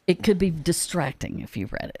 Oh. It could be distracting if you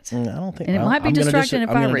read it. I don't think. And it might be distracting if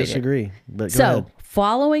I read it. I'm going to disagree, but go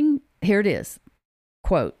ahead. Here it is.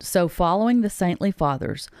 Quote, so following the saintly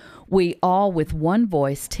fathers, we all with one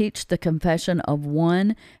voice teach the confession of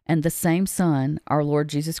one and the same Son, our Lord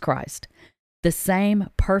Jesus Christ, the same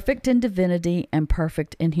perfect in divinity and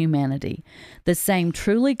perfect in humanity, the same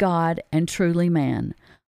truly God and truly man,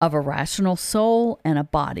 of a rational soul and a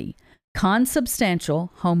body,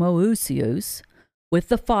 consubstantial homoousios, with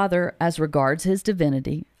the Father as regards his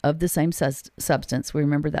divinity, of the same substance. We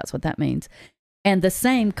remember that's what that means. And the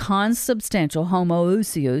same consubstantial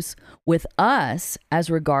homoousios with us as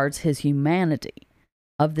regards his humanity,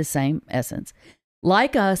 of the same essence.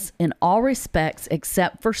 Like us in all respects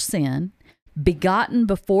except for sin, begotten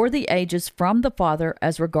before the ages from the Father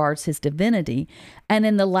as regards his divinity, and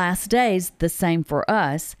in the last days the same for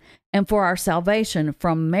us, and for our salvation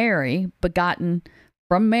from Mary, begotten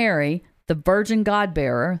from Mary, the virgin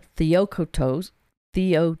God-bearer, Theotokos,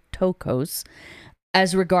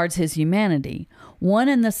 as regards his humanity, one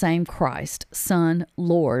and the same Christ, Son,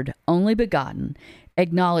 Lord, only begotten,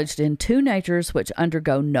 acknowledged in two natures which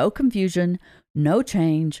undergo no confusion, no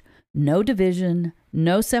change, no division,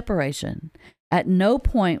 no separation. At no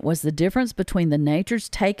point was the difference between the natures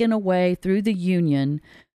taken away through the union,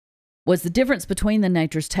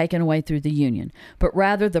 but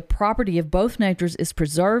rather the property of both natures is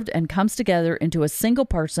preserved and comes together into a single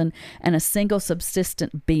person and a single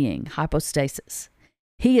subsistent being, hypostasis.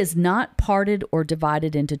 He is not parted or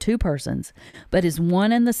divided into two persons, but is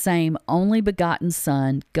one and the same only begotten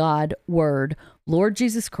Son, God, Word, Lord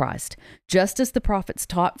Jesus Christ, just as the prophets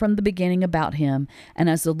taught from the beginning about him, and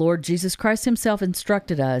as the Lord Jesus Christ himself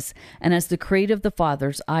instructed us, and as the creed of the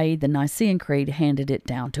fathers, i.e. the Nicene Creed, handed it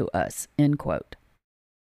down to us, end quote.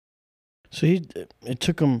 So it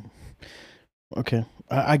took him, okay,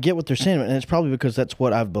 I get what they're saying, and it's probably because that's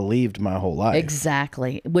what I've believed my whole life.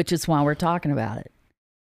 Exactly, which is why we're talking about it.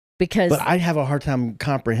 But I have a hard time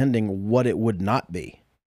comprehending what it would not be.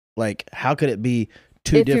 Like, how could it be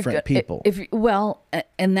two different people?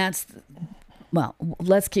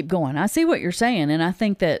 Let's keep going. I see what you're saying, and I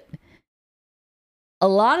think that a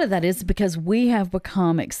lot of that is because we have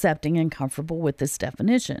become accepting and comfortable with this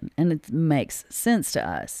definition, and it makes sense to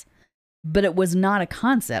us. But it was not a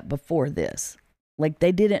concept before this. Like,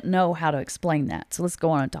 they didn't know how to explain that. So let's go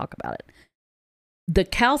on and talk about it. The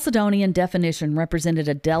Chalcedonian definition represented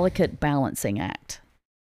a delicate balancing act.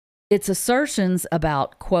 Its assertions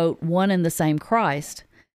about, quote, one and the same Christ,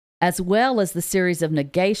 as well as the series of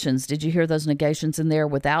negations. Did you hear those negations in there?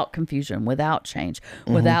 Without confusion, without change,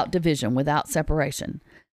 without division, without separation.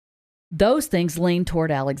 Those things lean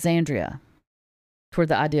toward Alexandria, toward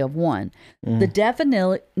the idea of one. The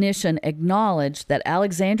definition acknowledged that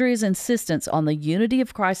Alexandria's insistence on the unity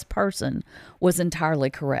of Christ's person was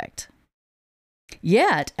entirely correct.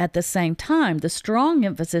 Yet, at the same time, the strong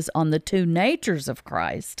emphasis on the two natures of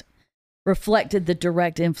Christ reflected the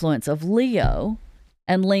direct influence of Leo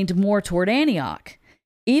and leaned more toward Antioch.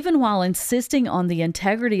 Even while insisting on the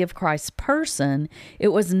integrity of Christ's person, it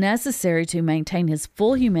was necessary to maintain his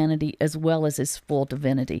full humanity as well as his full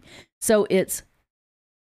divinity. So it's,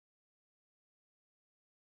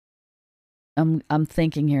 I'm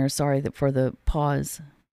thinking here, sorry for the pause.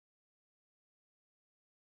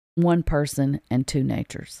 One person and two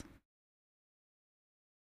natures.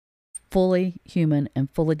 Fully human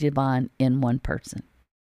and fully divine in one person.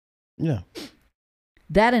 Yeah.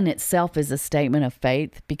 That in itself is a statement of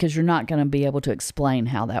faith, because you're not going to be able to explain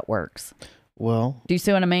how that works. Well, do you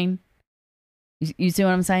see what I mean? You see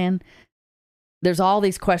what I'm saying? There's all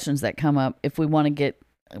these questions that come up if we want to get,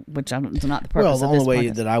 which it's not the purpose of this. Well, the only way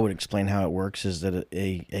that I would explain how it works is that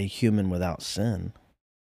a human without sin.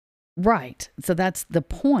 Right. So that's the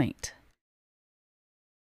point.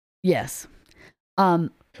 Yes.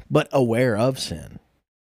 But aware of sin.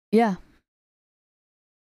 Yeah.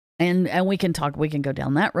 And we can go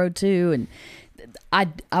down that road too. And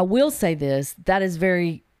I will say this, that is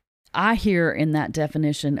I hear in that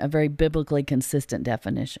definition a very biblically consistent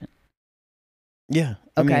definition. Yeah.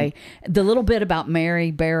 Okay. The little bit about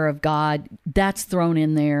Mary, bearer of God, that's thrown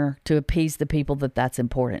in there to appease the people that's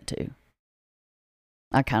important to.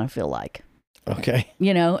 I kind of feel like. Okay.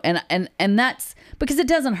 You know, and that's because it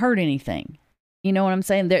doesn't hurt anything. You know what I'm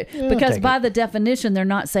saying? Because by the definition, they're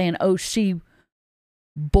not saying, oh, she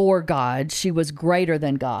bore God, she was greater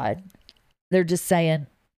than God. They're just saying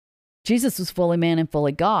Jesus was fully man and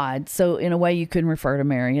fully God. So in a way, you can refer to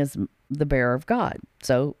Mary as the bearer of God.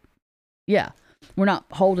 So yeah, we're not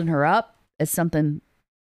holding her up as something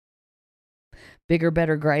bigger,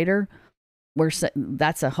 better, greater.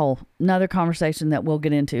 That's a whole another conversation that we'll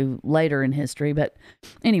get into later in history. But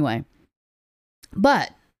anyway,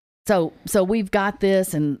 so we've got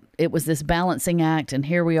this, and it was this balancing act, and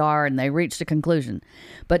here we are, and they reached a conclusion.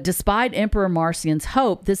 But despite Emperor Marcion's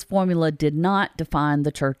hope, this formula did not define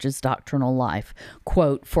the church's doctrinal life,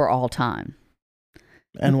 quote, for all time.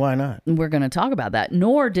 And why not? We're going to talk about that.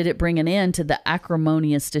 Nor did it bring an end to the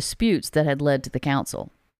acrimonious disputes that had led to the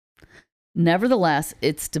council. Nevertheless,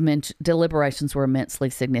 its deliberations were immensely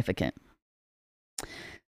significant.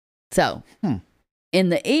 So, in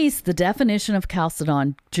the East, the definition of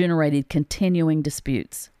Chalcedon generated continuing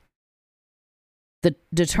disputes. The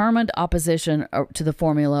determined opposition to the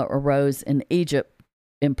formula arose in Egypt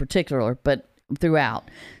in particular, but throughout.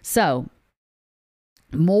 So,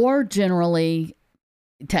 more generally,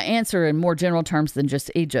 to answer in more general terms than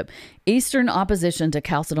just Egypt, Eastern opposition to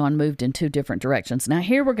Chalcedon moved in two different directions. Now,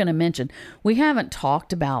 here we're going to mention, we haven't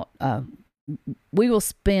talked about, we will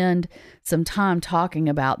spend some time talking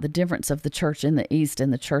about the difference of the church in the East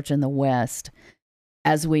and the church in the West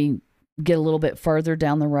as we get a little bit further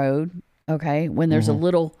down the road, okay? When there's a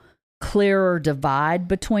little clearer divide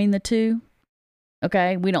between the two.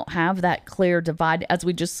 Okay, we don't have that clear divide as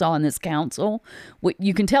we just saw in this council.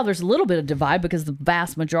 You can tell there's a little bit of divide because the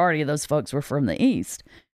vast majority of those folks were from the East.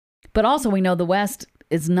 But also we know the West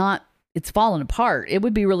is not, it's fallen apart. It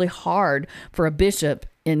would be really hard for a bishop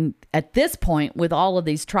at this point with all of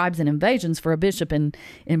these tribes and invasions for a bishop in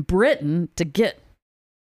Britain to get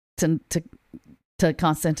to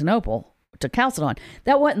Constantinople, to Chalcedon.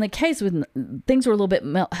 That wasn't the case when things were a little bit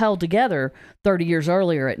held together 30 years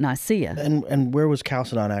earlier at Nicaea. And where was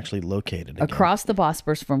Chalcedon actually located again? Across the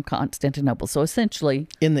Bosporus from Constantinople. So essentially...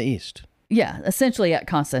 in the East. Yeah, essentially at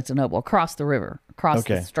Constantinople, across the river, across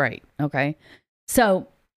the strait. Okay. So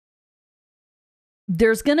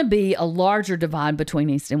there's going to be a larger divide between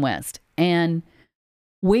East and West. And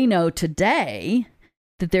we know today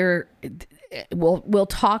that we'll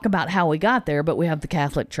talk about how we got there, but we have the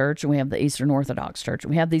Catholic Church and we have the Eastern Orthodox Church,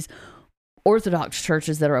 and we have these Orthodox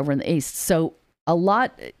churches that are over in the East. So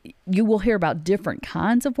you will hear about different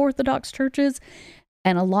kinds of Orthodox churches,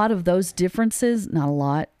 and a lot of those differences, not a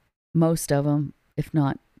lot, most of them, if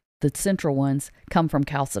not the central ones, come from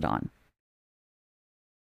Chalcedon.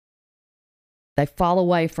 They fall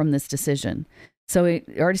away from this decision. So it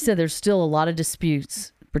already said there's still a lot of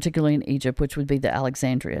disputes, particularly in Egypt, which would be the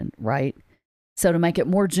Alexandrian, right? So to make it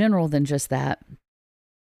more general than just that,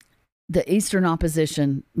 the Eastern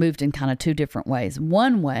opposition moved in kind of two different ways.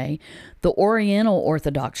 One way, the Oriental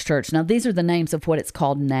Orthodox Church. Now, these are the names of what it's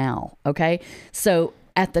called now, okay? So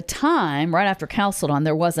at the time, right after Chalcedon,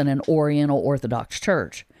 there wasn't an Oriental Orthodox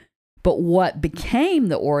Church. But what became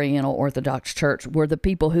the Oriental Orthodox Church were the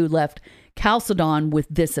people who left Chalcedon with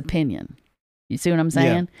this opinion. You see what I'm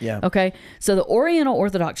saying? Yeah. Okay. So the Oriental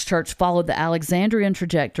Orthodox Church followed the Alexandrian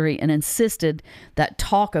trajectory and insisted that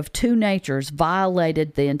talk of two natures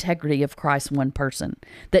violated the integrity of Christ's one person.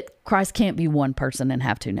 That Christ can't be one person and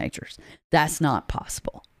have two natures. That's not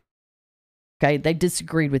possible. Okay. They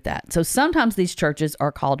disagreed with that. So sometimes these churches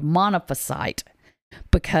are called monophysite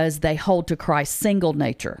because they hold to Christ's single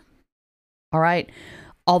nature. All right.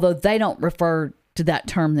 Although they don't refer to that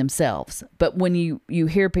term themselves. But when you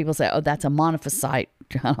hear people say, oh, that's a monophysite,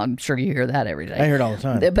 I'm sure you hear that every day. I hear it all the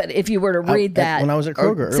time. But if you were to read that. When I was at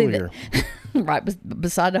Kroger earlier. Right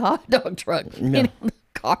beside the hot dog truck. No. In the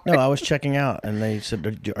car. No, I was checking out and they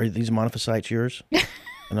said, are these monophysites yours?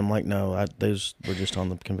 And I'm like, no, those were just on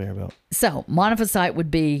the conveyor belt. So monophysite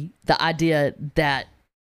would be the idea that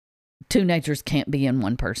two natures can't be in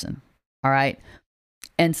one person. All right.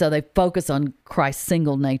 And so they focus on Christ's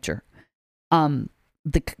single nature.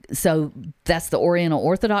 So that's the Oriental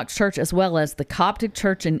Orthodox Church, as well as the Coptic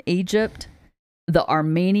Church in Egypt, the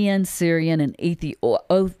Armenian, Syrian, and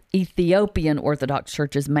Ethiopian Orthodox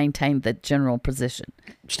churches maintained the general position.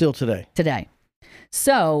 Still today.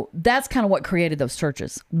 So that's kind of what created those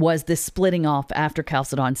churches, was this splitting off after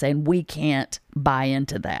Chalcedon, saying we can't buy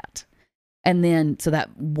into that. And then, so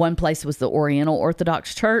that one place was the Oriental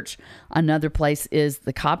Orthodox Church. Another place is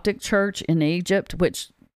the Coptic Church in Egypt, which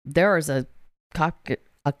there is a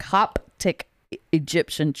Coptic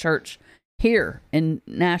Egyptian church here in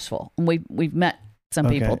Nashville. And we've met some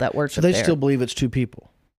people that worship there. So they still believe it's two people.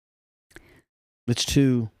 It's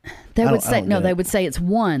two. They would say, no, they would say it's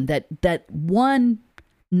one, that one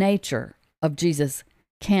nature of Jesus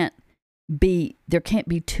can't be, there can't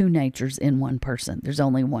be two natures in one person. There's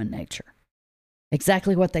only one nature.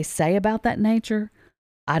 Exactly what they say about that nature,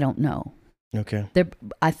 I don't know. Okay.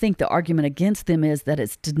 I think the argument against them is that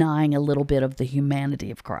it's denying a little bit of the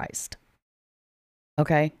humanity of Christ.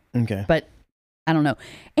 Okay? Okay. But I don't know.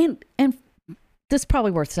 And this is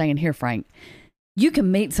probably worth saying here, Frank. You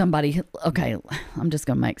can meet somebody, okay, I'm just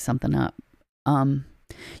going to make something up.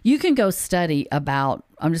 You can go study about,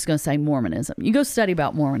 I'm just going to say Mormonism. You go study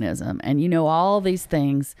about Mormonism and you know all these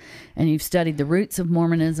things and you've studied the roots of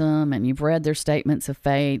Mormonism and you've read their statements of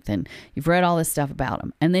faith and you've read all this stuff about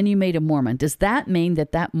them. And then you meet a Mormon. Does that mean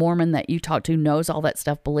that Mormon that you talk to knows all that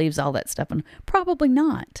stuff, believes all that stuff? And probably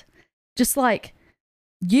not. Just like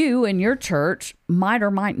you and your church might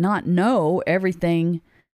or might not know everything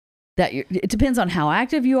that it depends on how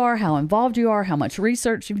active you are, how involved you are, how much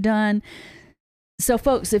research you've done. So,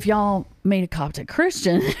 folks, if y'all meet a Coptic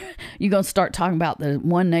Christian, you're going to start talking about the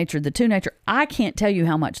one nature, the two nature. I can't tell you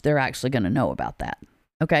how much they're actually going to know about that,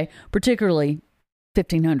 okay? Particularly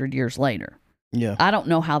 1,500 years later. Yeah. I don't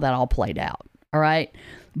know how that all played out, all right?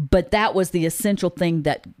 But that was the essential thing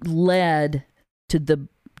that led to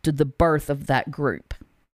the birth of that group.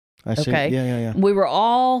 I see. Okay? Yeah. We were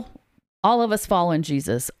all of us following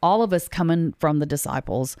Jesus, all of us coming from the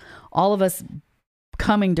disciples, all of us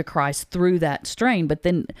coming to Christ through that strain. But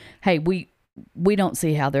then, hey, we don't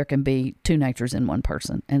see how there can be two natures in one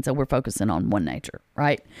person. And so we're focusing on one nature,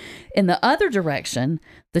 right? In the other direction,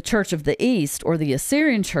 the Church of the East, or the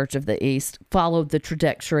Assyrian Church of the East, followed the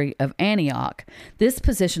trajectory of Antioch. This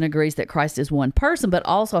position agrees that Christ is one person, but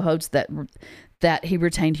also holds that he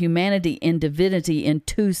retained humanity and divinity in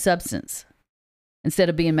two substances. Instead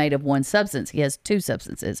of being made of one substance, he has two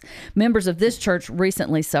substances. Members of this church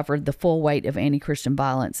recently suffered the full weight of anti-Christian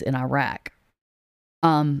violence in Iraq,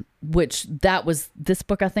 this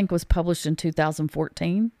book I think was published in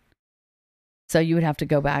 2014. So you would have to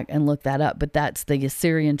go back and look that up. But that's the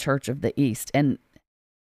Assyrian Church of the East. And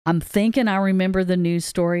I'm thinking I remember the news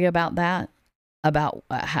story about that, about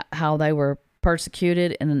how they were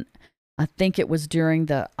persecuted. And I think it was during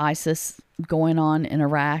the ISIS going on in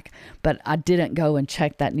Iraq, but I didn't go and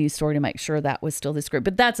check that news story to make sure that was still this group.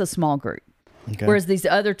 But that's a small group. Okay. Whereas these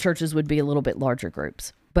other churches would be a little bit larger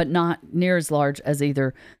groups, but not near as large as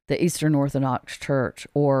either the Eastern Orthodox Church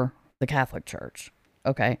or the Catholic Church.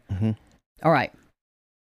 Okay. Mm-hmm. All right.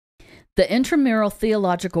 The intramural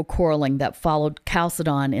theological quarreling that followed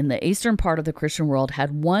Chalcedon in the eastern part of the Christian world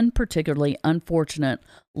had one particularly unfortunate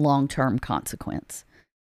long-term consequence.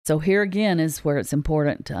 So here again is where it's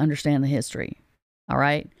important to understand the history. All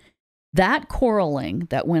right? That quarreling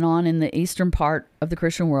that went on in the eastern part of the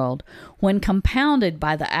Christian world, when compounded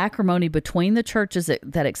by the acrimony between the churches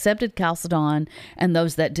that accepted Chalcedon and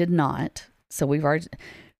those that did not, so we've already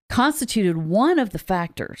constituted one of the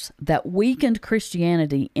factors that weakened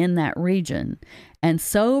Christianity in that region and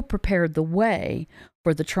so prepared the way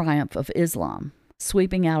for the triumph of Islam,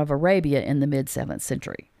 sweeping out of Arabia in the mid-7th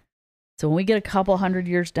century. So when we get a couple hundred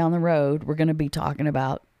years down the road, we're going to be talking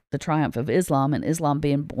about the triumph of Islam and Islam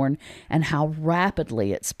being born and how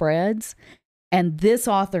rapidly it spreads. And this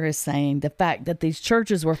author is saying the fact that these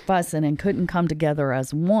churches were fussing and couldn't come together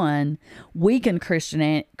as one weakened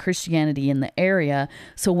Christianity in the area.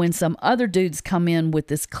 So when some other dudes come in with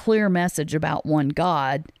this clear message about one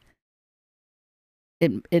God,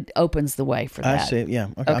 it opens the way for that. I see. Yeah.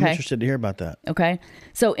 Okay. I'm interested to hear about that. Okay.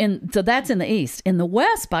 So that's in the East. In the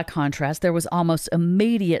West, by contrast, there was almost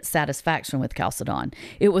immediate satisfaction with Chalcedon.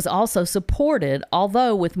 It was also supported,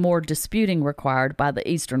 although with more disputing required, by the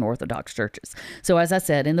Eastern Orthodox churches. So as I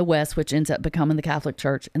said, in the West, which ends up becoming the Catholic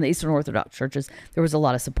Church, and the Eastern Orthodox churches, there was a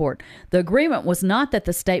lot of support. The agreement was not that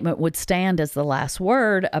the statement would stand as the last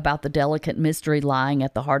word about the delicate mystery lying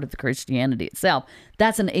at the heart of the Christianity itself.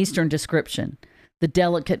 That's an Eastern description. The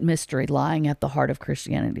delicate mystery lying at the heart of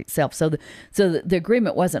Christianity itself. So the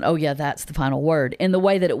agreement wasn't, oh yeah, that's the final word, in the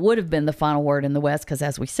way that it would have been the final word in the West, because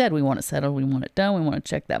as we said, we want it settled, we want it done, we want to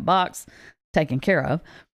check that box, taken care of.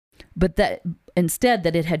 But that instead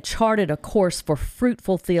that it had charted a course for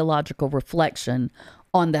fruitful theological reflection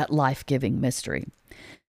on that life-giving mystery.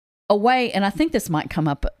 A way, and I think this might come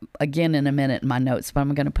up again in a minute in my notes, but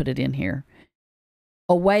I'm going to put it in here.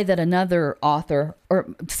 A way that another author, or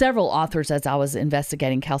several authors as I was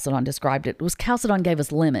investigating Chalcedon described it, was Chalcedon gave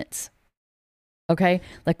us limits. Okay?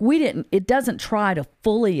 Like it doesn't try to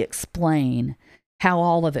fully explain how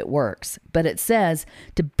all of it works, but it says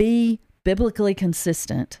to be biblically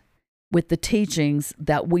consistent with the teachings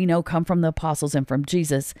that we know come from the apostles and from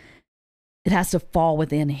Jesus, it has to fall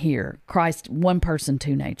within here. Christ, one person,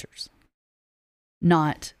 two natures.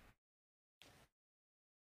 Not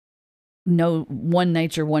no one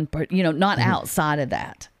nature, one part, not outside of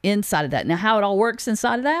that, inside of that. Now, how it all works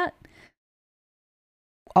inside of that,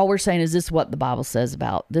 all we're saying is this is what the Bible says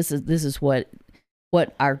about this is what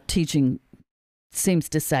our teaching seems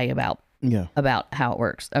to say about how it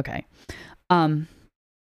works. Okay. The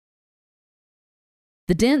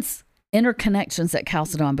dense interconnections at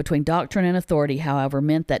Chalcedon between doctrine and authority, however,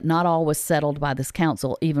 meant that not all was settled by this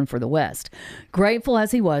council, even for the West. Grateful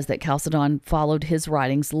as he was that Chalcedon followed his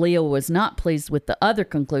writings, Leo was not pleased with the other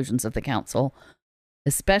conclusions of the council,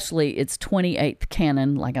 especially its 28th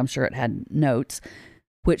canon, like I'm sure it had notes,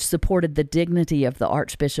 which supported the dignity of the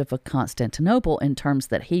Archbishop of Constantinople in terms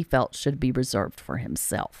that he felt should be reserved for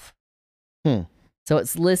himself. So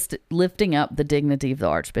it's lifting up the dignity of the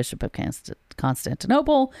Archbishop of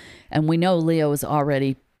Constantinople, and we know Leo is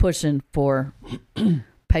already pushing for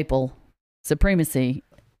papal supremacy,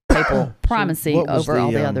 papal primacy over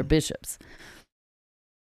all the other bishops.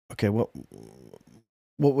 Okay, what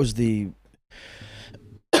was the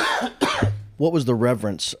what was the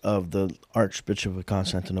reverence of the Archbishop of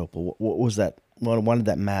Constantinople? What was that? Why did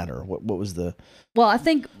that matter? What was the I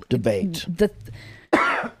think debate?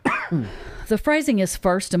 The phrasing is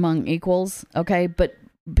first among equals, okay, but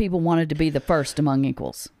people wanted to be the first among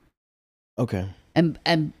equals. Okay.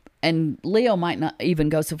 And Leo might not even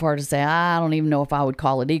go so far to say, I don't even know if I would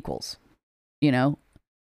call it equals,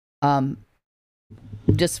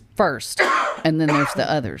 just first, and then there's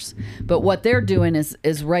the others. But what they're doing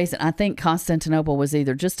is raising, I think Constantinople was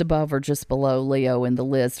either just above or just below Leo in the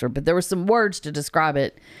list, but there were some words to describe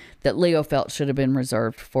it that Leo felt should have been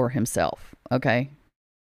reserved for himself, okay?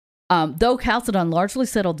 Though Chalcedon largely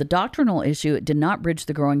settled the doctrinal issue, it did not bridge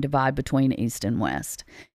the growing divide between East and West.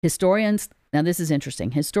 Historians, now this is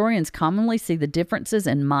interesting, historians commonly see the differences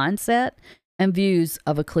in mindset and views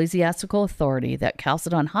of ecclesiastical authority that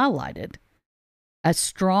Chalcedon highlighted as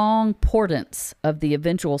strong portents of the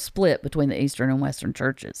eventual split between the Eastern and Western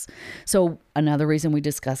churches. So another reason we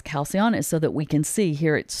discuss Chalcedon is so that we can see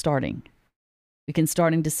here it's starting. We can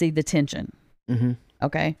starting to see the tension. Mm-hmm.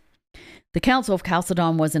 Okay? The Council of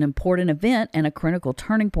Chalcedon was an important event and a critical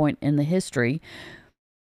turning point in the history,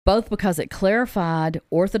 both because it clarified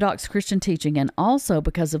Orthodox Christian teaching and also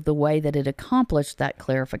because of the way that it accomplished that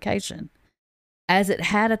clarification. As it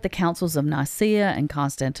had at the councils of Nicaea and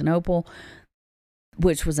Constantinople,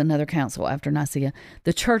 which was another council after Nicaea,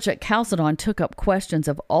 the church at Chalcedon took up questions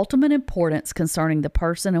of ultimate importance concerning the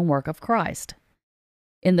person and work of Christ.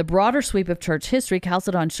 In the broader sweep of church history,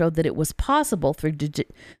 Chalcedon showed that it was possible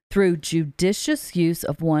through judicious use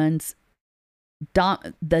of the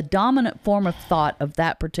dominant form of thought of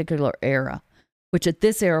that particular era, which at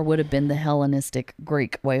this era would have been the Hellenistic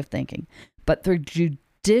Greek way of thinking. But through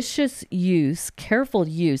judicious use, careful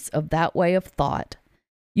use of that way of thought,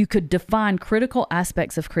 you could define critical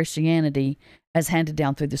aspects of Christianity as handed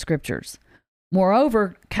down through the scriptures.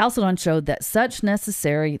 Moreover, Chalcedon showed that such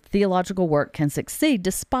necessary theological work can succeed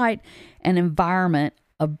despite an environment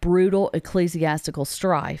of brutal ecclesiastical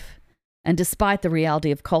strife and despite the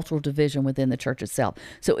reality of cultural division within the church itself.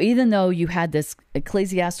 So even though you had this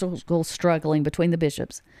ecclesiastical struggling between the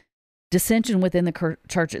bishops, dissension within the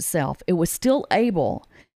church itself, it was still able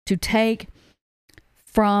to take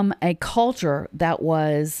from a culture that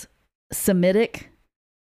was Semitic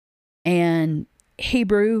and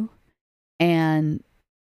Hebrew and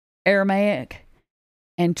Aramaic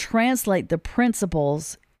and translate the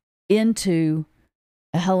principles into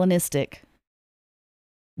a Hellenistic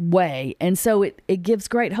way. And so it gives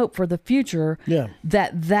great hope for the future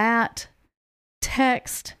that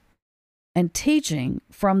text and teaching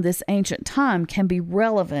from this ancient time can be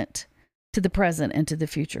relevant to the present and to the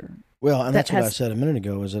future. Well, and that's what I said a minute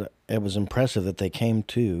ago, is that it was impressive that they came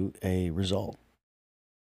to a result.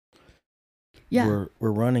 Yeah.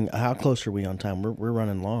 We're running, how close are we on time? We're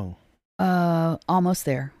running long. Almost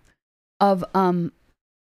there. It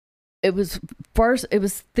was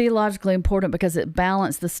theologically important because it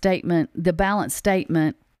balanced the statement. The balanced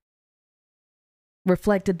statement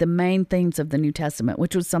reflected the main themes of the New Testament,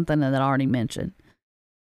 which was something that I already mentioned.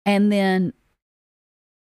 And then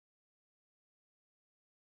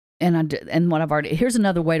here's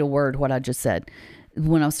another way to word what I just said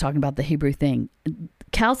when I was talking about the Hebrew thing.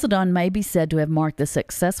 Chalcedon may be said to have marked the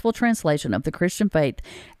successful translation of the Christian faith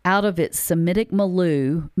out of its Semitic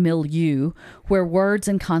milieu, where words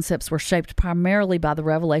and concepts were shaped primarily by the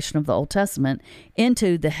revelation of the Old Testament,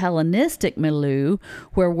 into the Hellenistic milieu,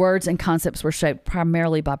 where words and concepts were shaped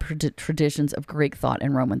primarily by traditions of Greek thought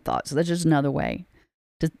and Roman thought. So that's just another way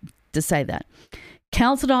to say that.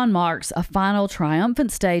 Chalcedon marks a final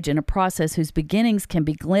triumphant stage in a process whose beginnings can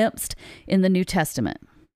be glimpsed in the New Testament.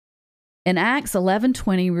 In Acts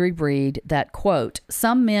 11:20, we read that, quote,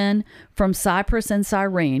 some men from Cyprus and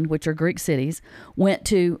Cyrene, which are Greek cities, went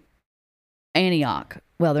to Antioch.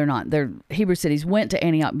 Well, they're not. They're Hebrew cities, went to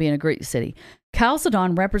Antioch being a Greek city.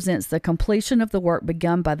 Chalcedon represents the completion of the work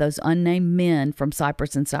begun by those unnamed men from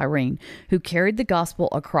Cyprus and Cyrene who carried the gospel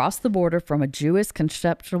across the border from a Jewish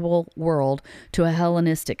conceptual world to a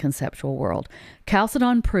Hellenistic conceptual world.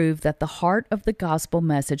 Chalcedon proved that the heart of the gospel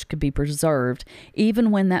message could be preserved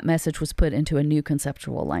even when that message was put into a new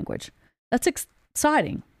conceptual language. That's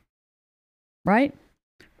exciting, right?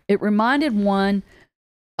 It reminded one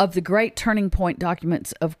of the great turning point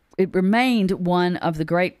documents of, it remained one of the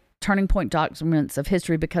great turning point documents of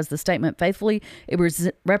history because the statement faithfully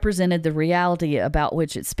represented the reality about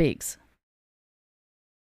which it speaks.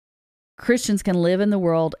 Christians can live in the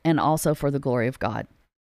world and also for the glory of God.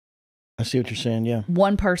 I see what you're saying, yeah.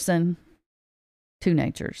 One person, two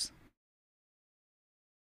natures.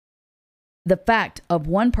 The fact of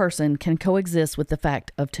one person can coexist with the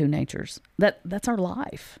fact of two natures. That's our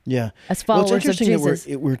life. Yeah. As followers it's interesting of Jesus.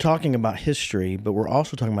 That we're talking about history, but we're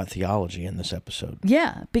also talking about theology in this episode.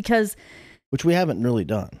 Yeah, because... which we haven't really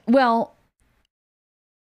done. Well,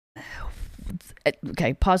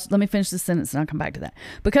 okay, pause. Let me finish this sentence and I'll come back to that.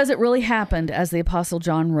 Because it really happened, as the Apostle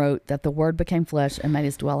John wrote, that the Word became flesh and made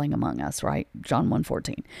his dwelling among us, right? John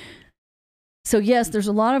 1:14. So yes, there's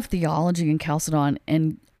a lot of theology in Chalcedon,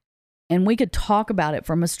 and we could talk about it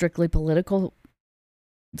from a strictly political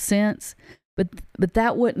sense, but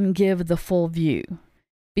that wouldn't give the full view,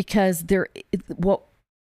 because what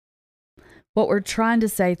we're trying to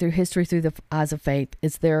say through history through the eyes of faith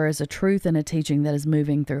is there is a truth and a teaching that is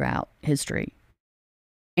moving throughout history.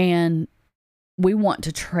 And we want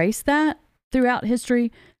to trace that throughout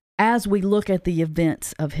history as we look at the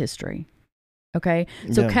events of history. Okay?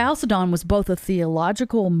 So Chalcedon was both a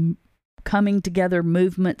theological coming together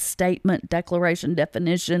movement, statement, declaration,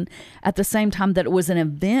 definition, at the same time that it was an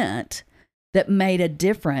event that made a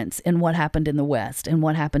difference in what happened in the West and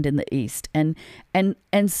what happened in the East. And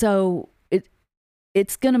so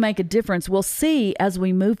it's going to make a difference. We'll see as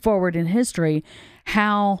we move forward in history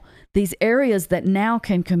how these areas that now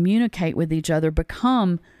can communicate with each other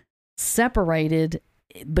become separated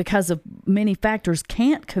because of many factors,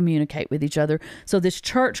 can't communicate with each other. So this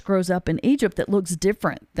church grows up in Egypt that looks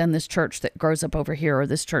different than this church that grows up over here or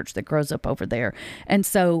this church that grows up over there. And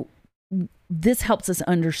so this helps us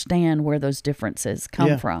understand where those differences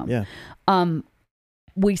come from. Yeah.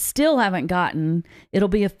 We still haven't gotten, it'll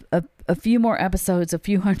be a few more episodes, a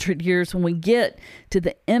few hundred years when we get to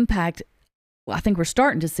the impact, I think we're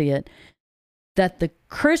starting to see it, that the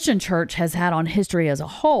Christian church has had on history as a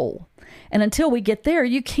whole. And until we get there,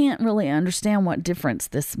 you can't really understand what difference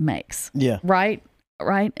this makes. Yeah. Right?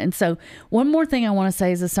 And so one more thing I want to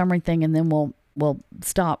say is a summary thing, and then we'll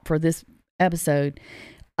stop for this episode.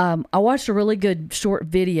 I watched a really good short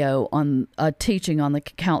video on teaching on the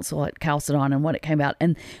council at Chalcedon and what it came out.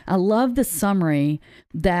 And I love the summary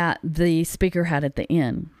that the speaker had at the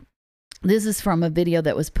end. This is from a video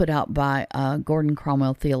that was put out by Gordon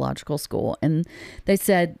Cromwell Theological School. And they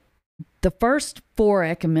said the first 4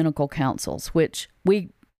 ecumenical councils, which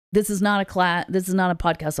this is not a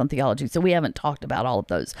podcast on theology, so we haven't talked about all of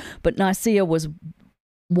those. But Nicaea was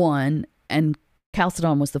one, and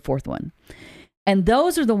Chalcedon was the 4th one. And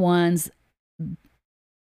those are the ones,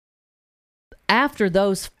 after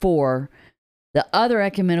those 4, the other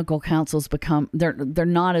ecumenical councils they're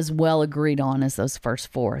not as well agreed on as those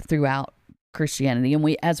first 4 throughout Christianity.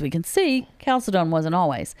 And as we can see, Chalcedon wasn't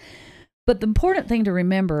always. But the important thing to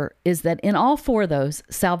remember is that in all 4 of those,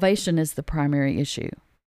 salvation is the primary issue.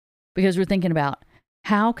 Because we're thinking about,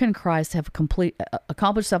 how can Christ have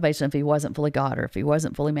accomplished salvation if he wasn't fully God or if he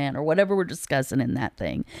wasn't fully man or whatever we're discussing in that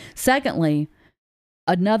thing? Secondly,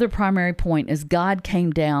 another primary point is God came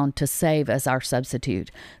down to save as our substitute.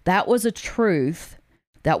 That was a truth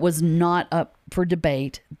that was not up for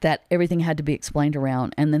debate, that everything had to be explained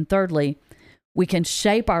around. And then thirdly, we can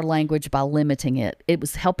shape our language by limiting it. It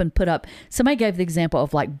was helping put up, somebody gave the example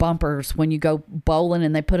of like bumpers when you go bowling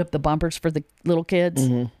and they put up the bumpers for the little kids.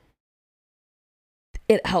 Mm-hmm.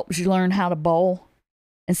 It helps you learn how to bowl.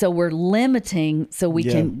 And so we're limiting so we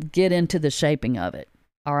can get into the shaping of it.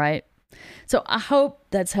 All right. So I hope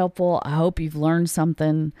that's helpful. I hope you've learned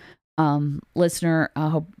something. Listener, I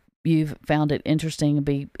hope you've found it interesting. It'd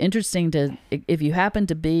be interesting to, if you happen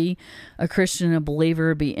to be a Christian, a believer,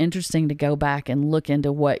 it'd be interesting to go back and look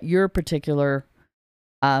into what your particular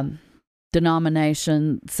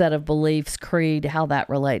denomination, set of beliefs, creed, how that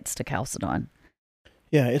relates to Chalcedon.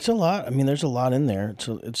 Yeah, it's a lot. I mean, there's a lot in there.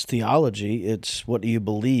 It's theology. It's what do you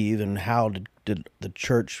believe, and how did the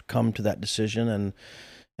church come to that decision,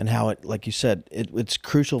 and how it, like you said, it's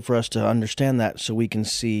crucial for us to understand that so we can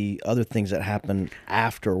see other things that happen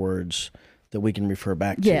afterwards that we can refer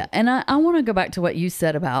back to. Yeah, and I want to go back to what you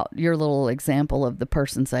said about your little example of the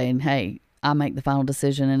person saying, hey, I make the final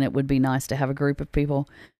decision and it would be nice to have a group of people.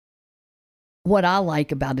 What I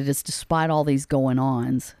like about it is, despite all these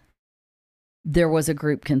going-ons, there was a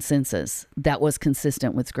group consensus that was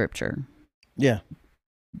consistent with Scripture. Yeah.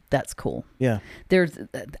 That's cool. Yeah.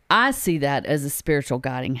 I see that as a spiritual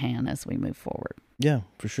guiding hand as we move forward. Yeah,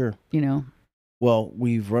 for sure. You know? Well,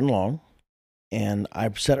 we've run long, and I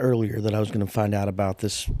said earlier that I was going to find out about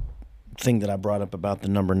this thing that I brought up about the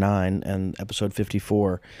number 9 and episode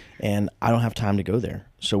 54, and I don't have time to go there.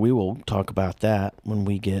 So we will talk about that when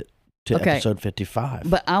we get to episode 55.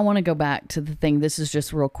 But I want to go back to the thing. This is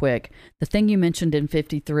just real quick. The thing you mentioned in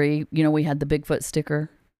 53, we had the Bigfoot sticker.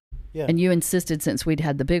 Yeah. And you insisted, since we'd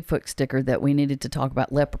had the Bigfoot sticker, that we needed to talk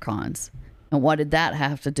about leprechauns. And what did that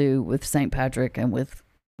have to do with St. Patrick and with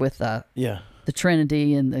the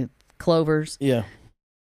Trinity and the clovers? Yeah.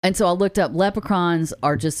 And so I looked up, leprechauns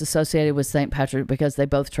are just associated with St. Patrick because they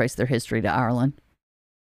both trace their history to Ireland.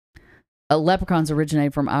 Leprechauns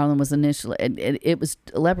originated from Ireland. Was initially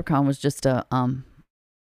leprechaun was just a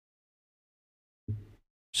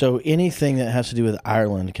So anything that has to do with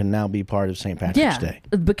Ireland can now be part of St. Patrick's Day.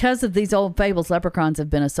 Because of these old fables, leprechauns have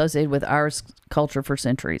been associated with Irish culture for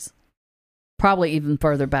centuries, probably even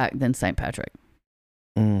further back than St. Patrick.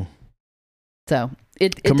 Mm. So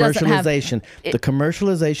it commercialization, the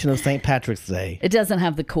commercialization of St. Patrick's Day. It doesn't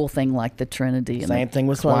have the cool thing like the Trinity. And same thing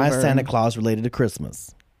with why Santa Claus related to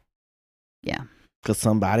Christmas. Yeah, because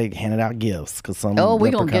somebody handed out gifts. We're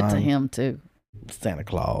gonna get to him too. Santa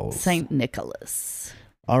Claus, Saint Nicholas.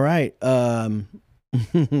 All right. Have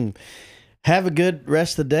a good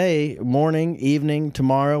rest of the day, morning, evening,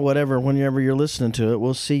 tomorrow, whenever you're listening to it.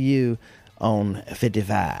 We'll see you on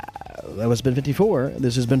 55. That has been 54.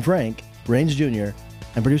 This has been Frank, Raines Jr.,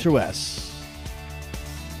 and producer Wes.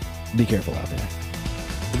 Be careful out there.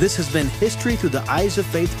 This has been History Through the Eyes of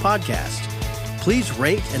Faith podcast. Please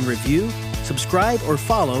rate and review, subscribe, or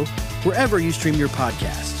follow wherever you stream your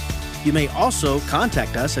podcast. You may also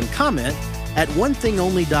contact us and comment at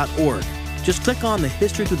onethingonly.org. just click on the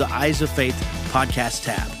History Through the Eyes of Faith podcast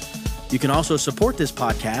tab. You can also support this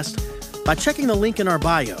podcast by checking the link in our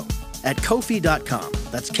bio at Ko-fi.com.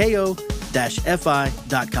 That's ko-fi.com.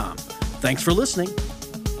 Thanks for listening.